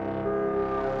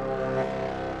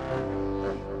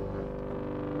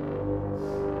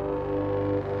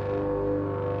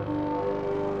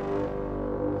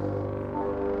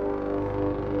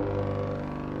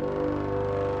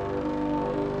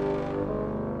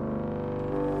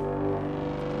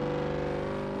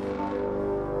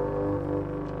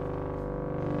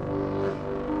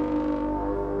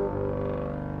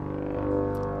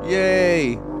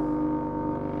 Yay!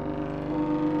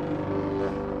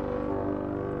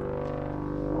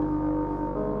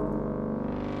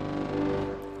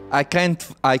 I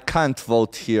can't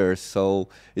vote here, so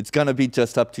it's gonna be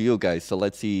just up to you guys. So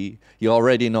let's see. You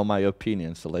already know my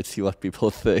opinion, so let's see what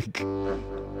people think.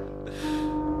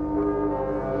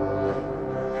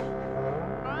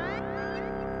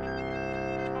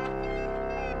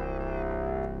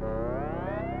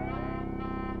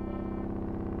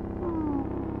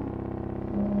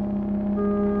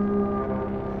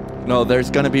 No, there's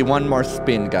gonna be one more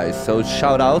spin, guys. So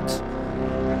shout out.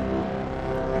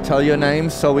 Tell your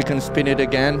names so we can spin it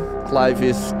again. Clive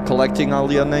is collecting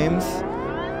all your names.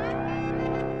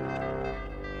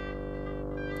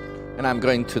 And I'm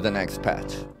going to the next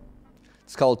patch.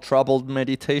 It's called Troubled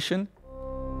Meditation.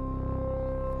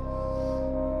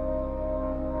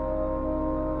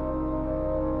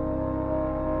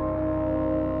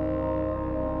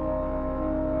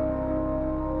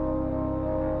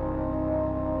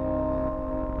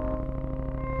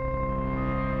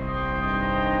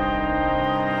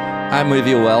 I'm with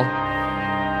you, Will.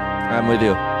 I'm with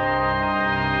you.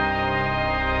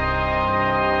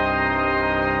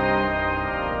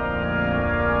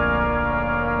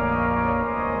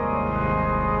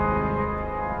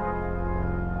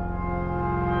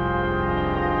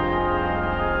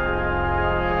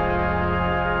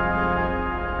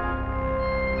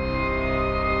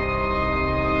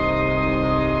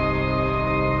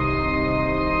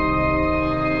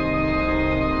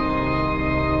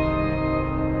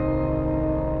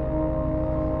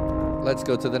 Let's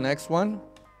go to the next one.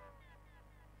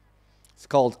 It's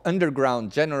called Underground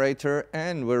Generator,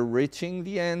 and we're reaching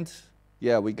the end.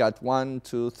 Yeah, we got 1,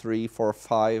 2, 3, 4,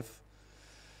 5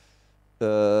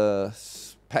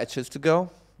 patches to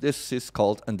go. This is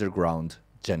called Underground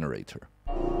Generator.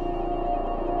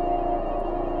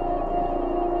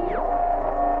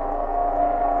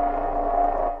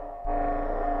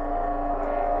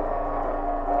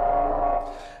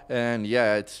 And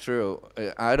yeah, it's true.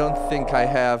 I don't think I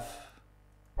have...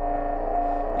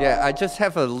 Yeah, I just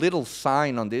have a little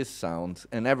sign on this sound,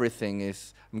 and everything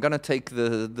is... I'm gonna take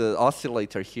the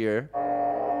oscillator here,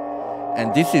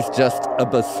 and this is just a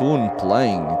bassoon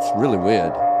playing. It's really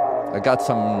weird. I got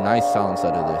some nice sounds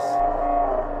out of this.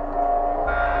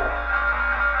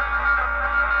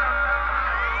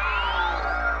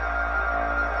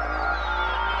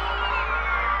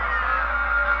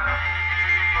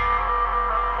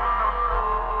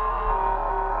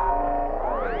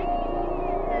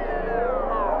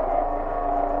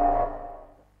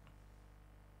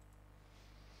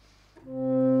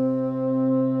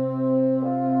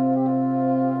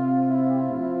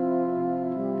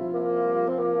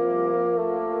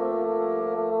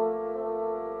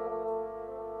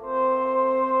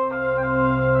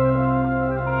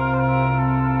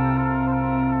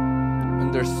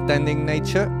 Understanding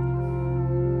nature.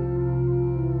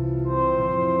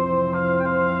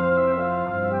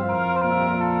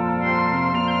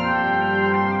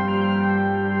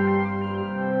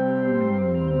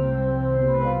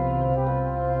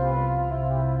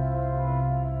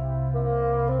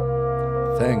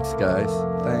 Thanks, guys.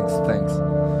 Thanks.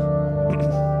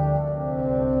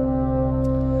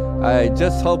 I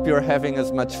just hope you're having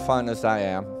as much fun as I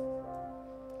am.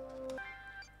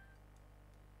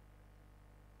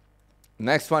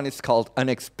 Next one is called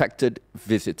Unexpected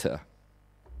Visitor.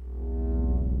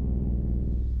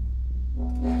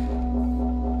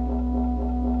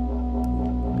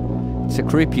 It's a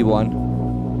creepy one.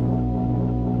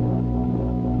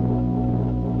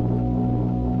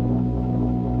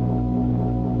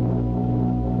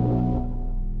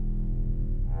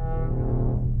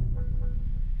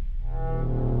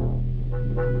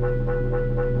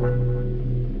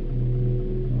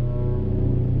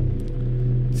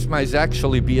 This might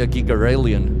actually be a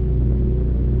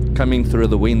gigaralien coming through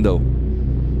the window.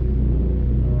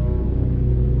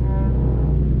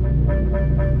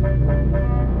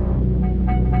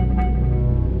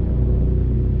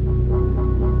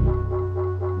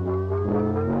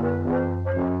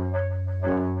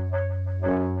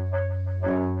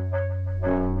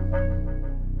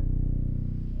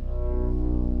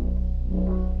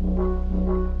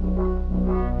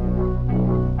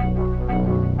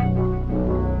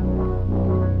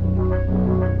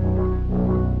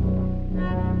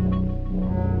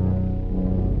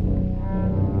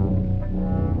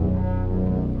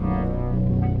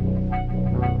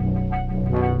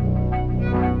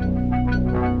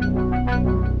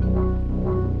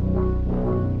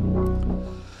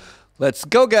 Let's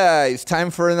go, guys. Time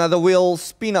for another wheel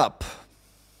spin up.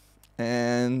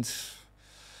 And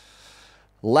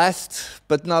last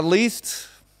but not least,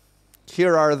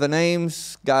 here are the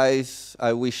names. Guys,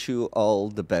 I wish you all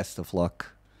the best of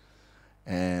luck.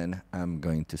 And I'm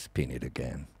going to spin it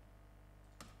again.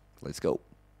 Let's go.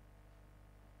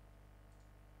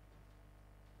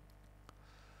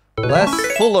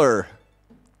 Les Fuller.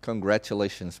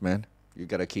 Congratulations, man. You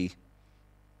got a key.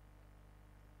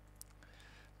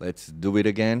 Let's do it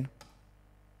again.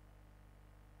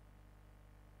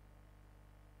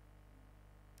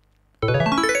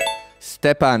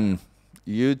 Stepan,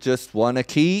 you just won a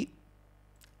key.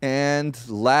 And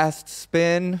last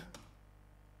spin.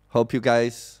 Hope you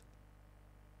guys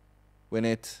win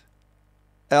it.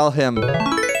 Elham,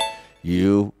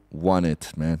 you won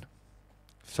it, man.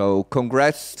 So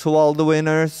congrats to all the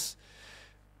winners.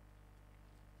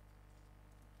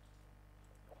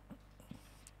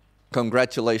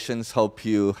 Congratulations. Hope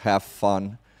you have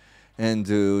fun and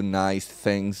do nice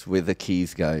things with the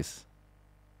keys, guys.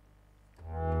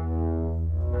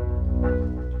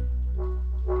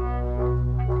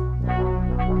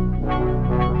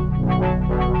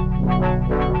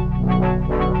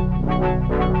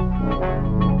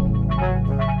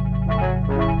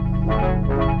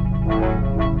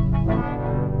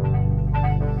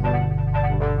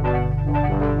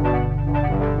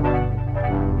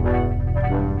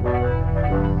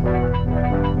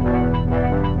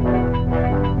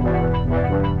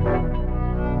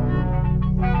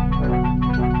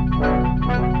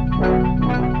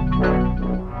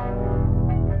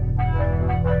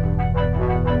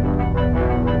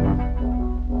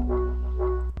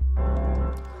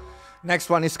 Next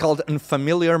one is called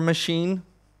Unfamiliar Machine.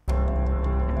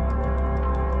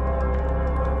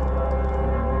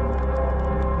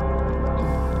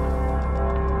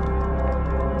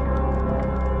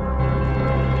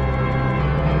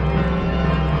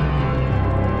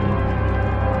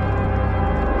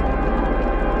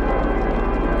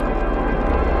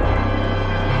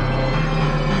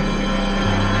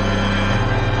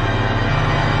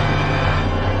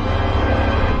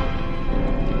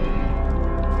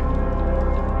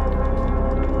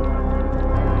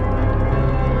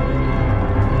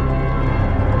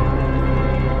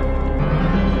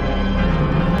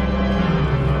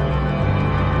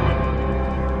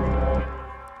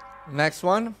 Next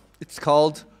one, it's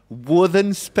called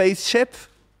Wooden Spaceship.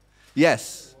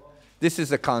 Yes, this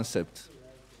is a concept.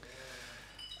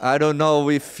 I don't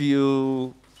know if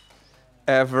you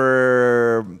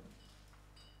ever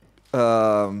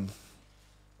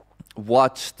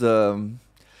watched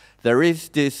there is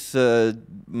this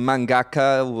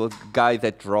mangaka, guy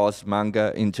that draws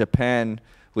manga in Japan,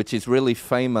 which is really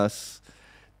famous,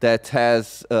 that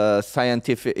has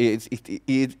scientific,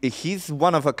 he's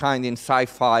one of a kind in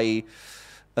sci-fi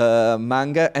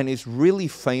manga, and is really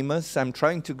famous. I'm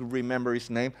trying to remember his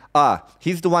name.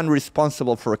 He's the one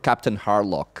responsible for Captain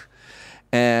Harlock.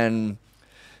 And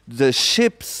the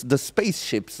ships, the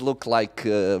spaceships look like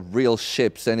real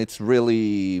ships, and it's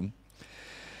really,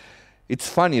 it's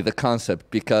funny, the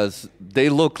concept, because they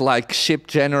look like ship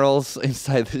generals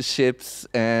inside the ships,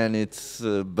 and it's,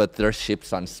 but they're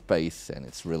ships on space, and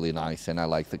it's really nice, and I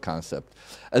like the concept.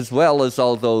 As well as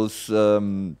all those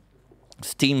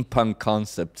steampunk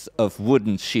concepts of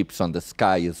wooden ships on the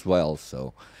sky as well,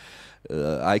 so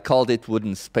I called it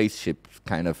Wooden Spaceship,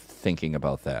 kind of thinking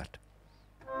about that.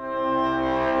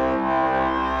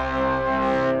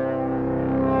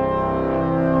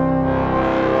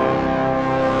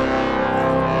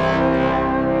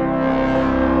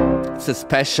 It's a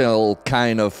special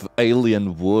kind of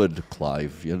alien wood,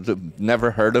 Clive. You've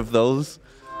never heard of those?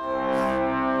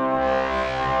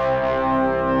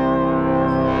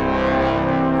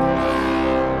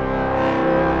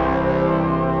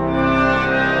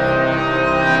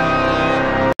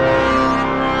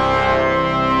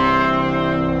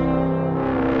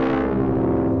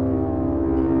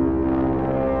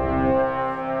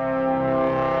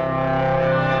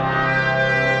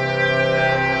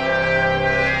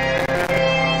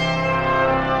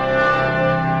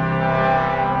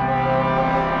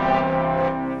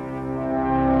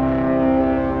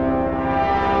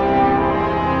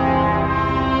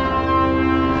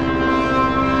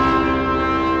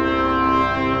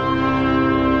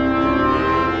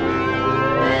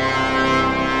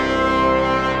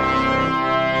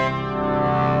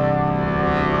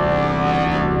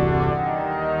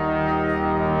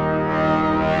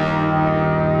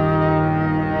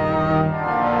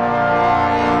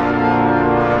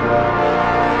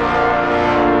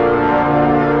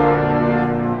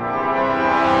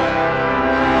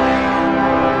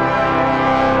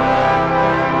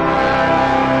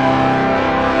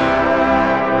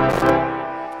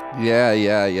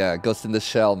 Yeah, Ghost in the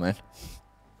Shell, man.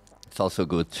 It's also a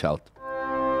good shout.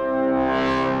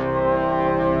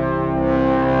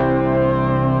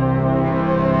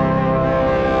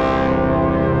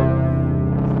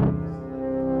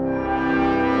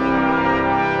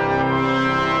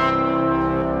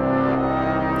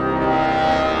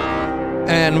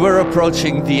 And we're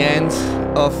approaching the end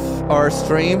of our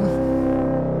stream.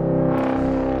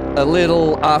 A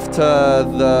little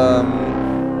after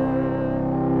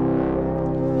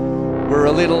we're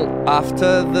a little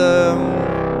after the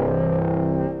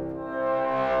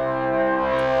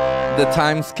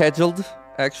time scheduled,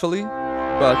 actually,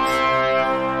 but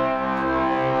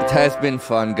it has been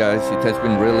fun, guys. It has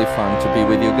been really fun to be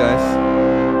with you guys.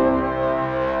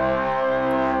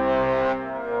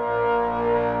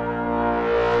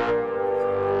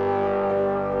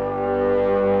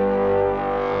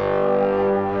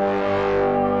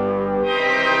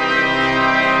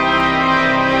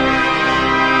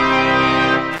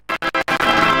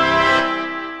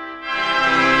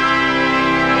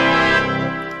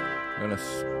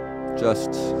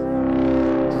 Just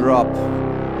drop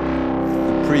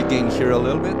the pre-gain here a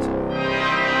little bit.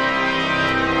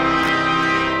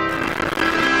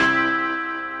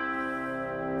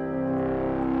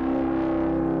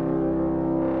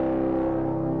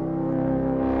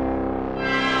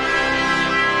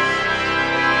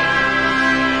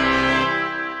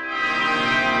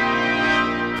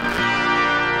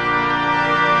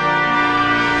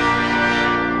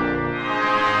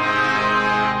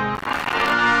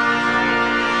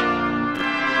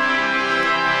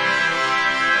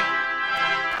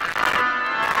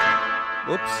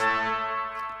 Oops.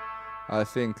 I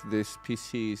think this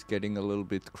PC is getting a little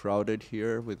bit crowded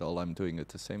here with all I'm doing at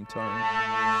the same time.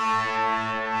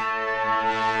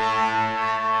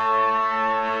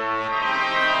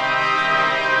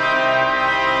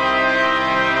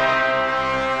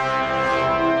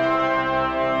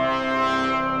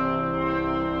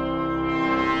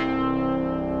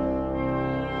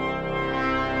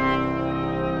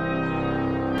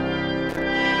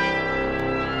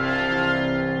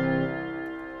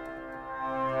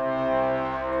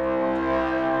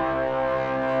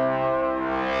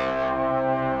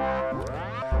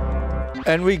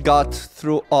 And we got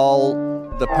through all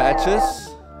the patches.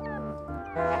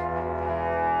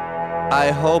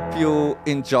 I hope you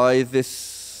enjoy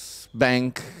this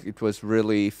bank. It was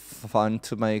really fun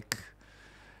to make.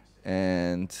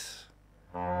 And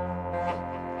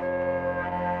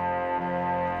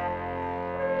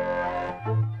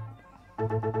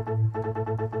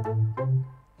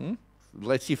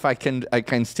let's see if I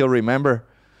can still remember.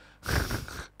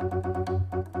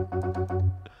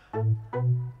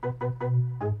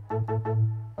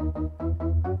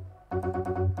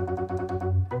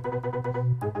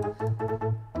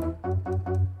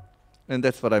 And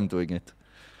that's what I'm doing it.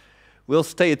 We'll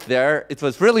stay it there. It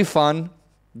was really fun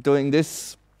doing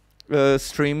this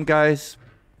stream, guys.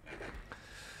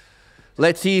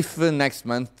 Let's see if next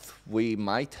month we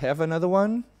might have another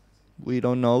one. We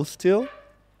don't know still.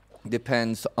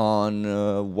 Depends on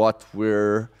what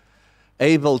we're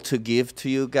able to give to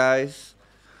you guys.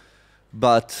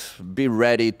 But be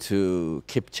ready to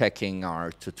keep checking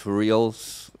our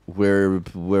tutorials.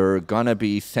 We're gonna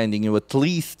be sending you at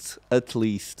least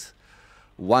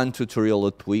one tutorial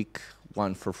a week,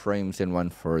 one for frames and one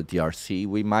for DRC.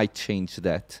 We might change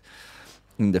that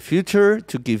in the future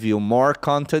to give you more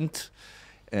content.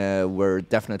 We're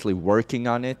definitely working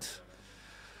on it.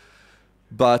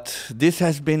 But this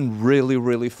has been really,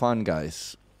 really fun,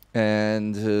 guys.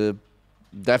 And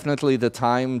definitely the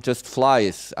time just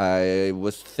flies. I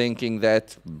was thinking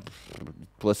that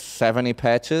it was 70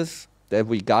 patches that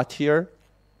we got here.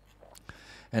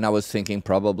 And I was thinking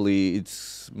probably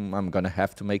I'm gonna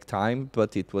have to make time,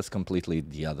 but it was completely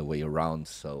the other way around.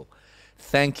 So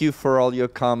thank you for all your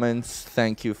comments.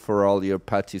 Thank you for all your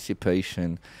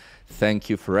participation. Thank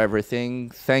you for everything.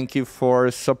 Thank you for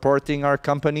supporting our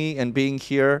company and being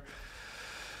here.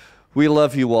 We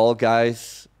love you all,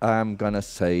 guys. I'm gonna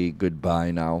say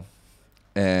goodbye now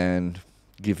and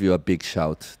give you a big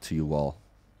shout to you all.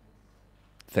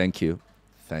 Thank you.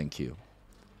 Thank you.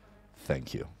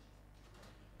 Thank you.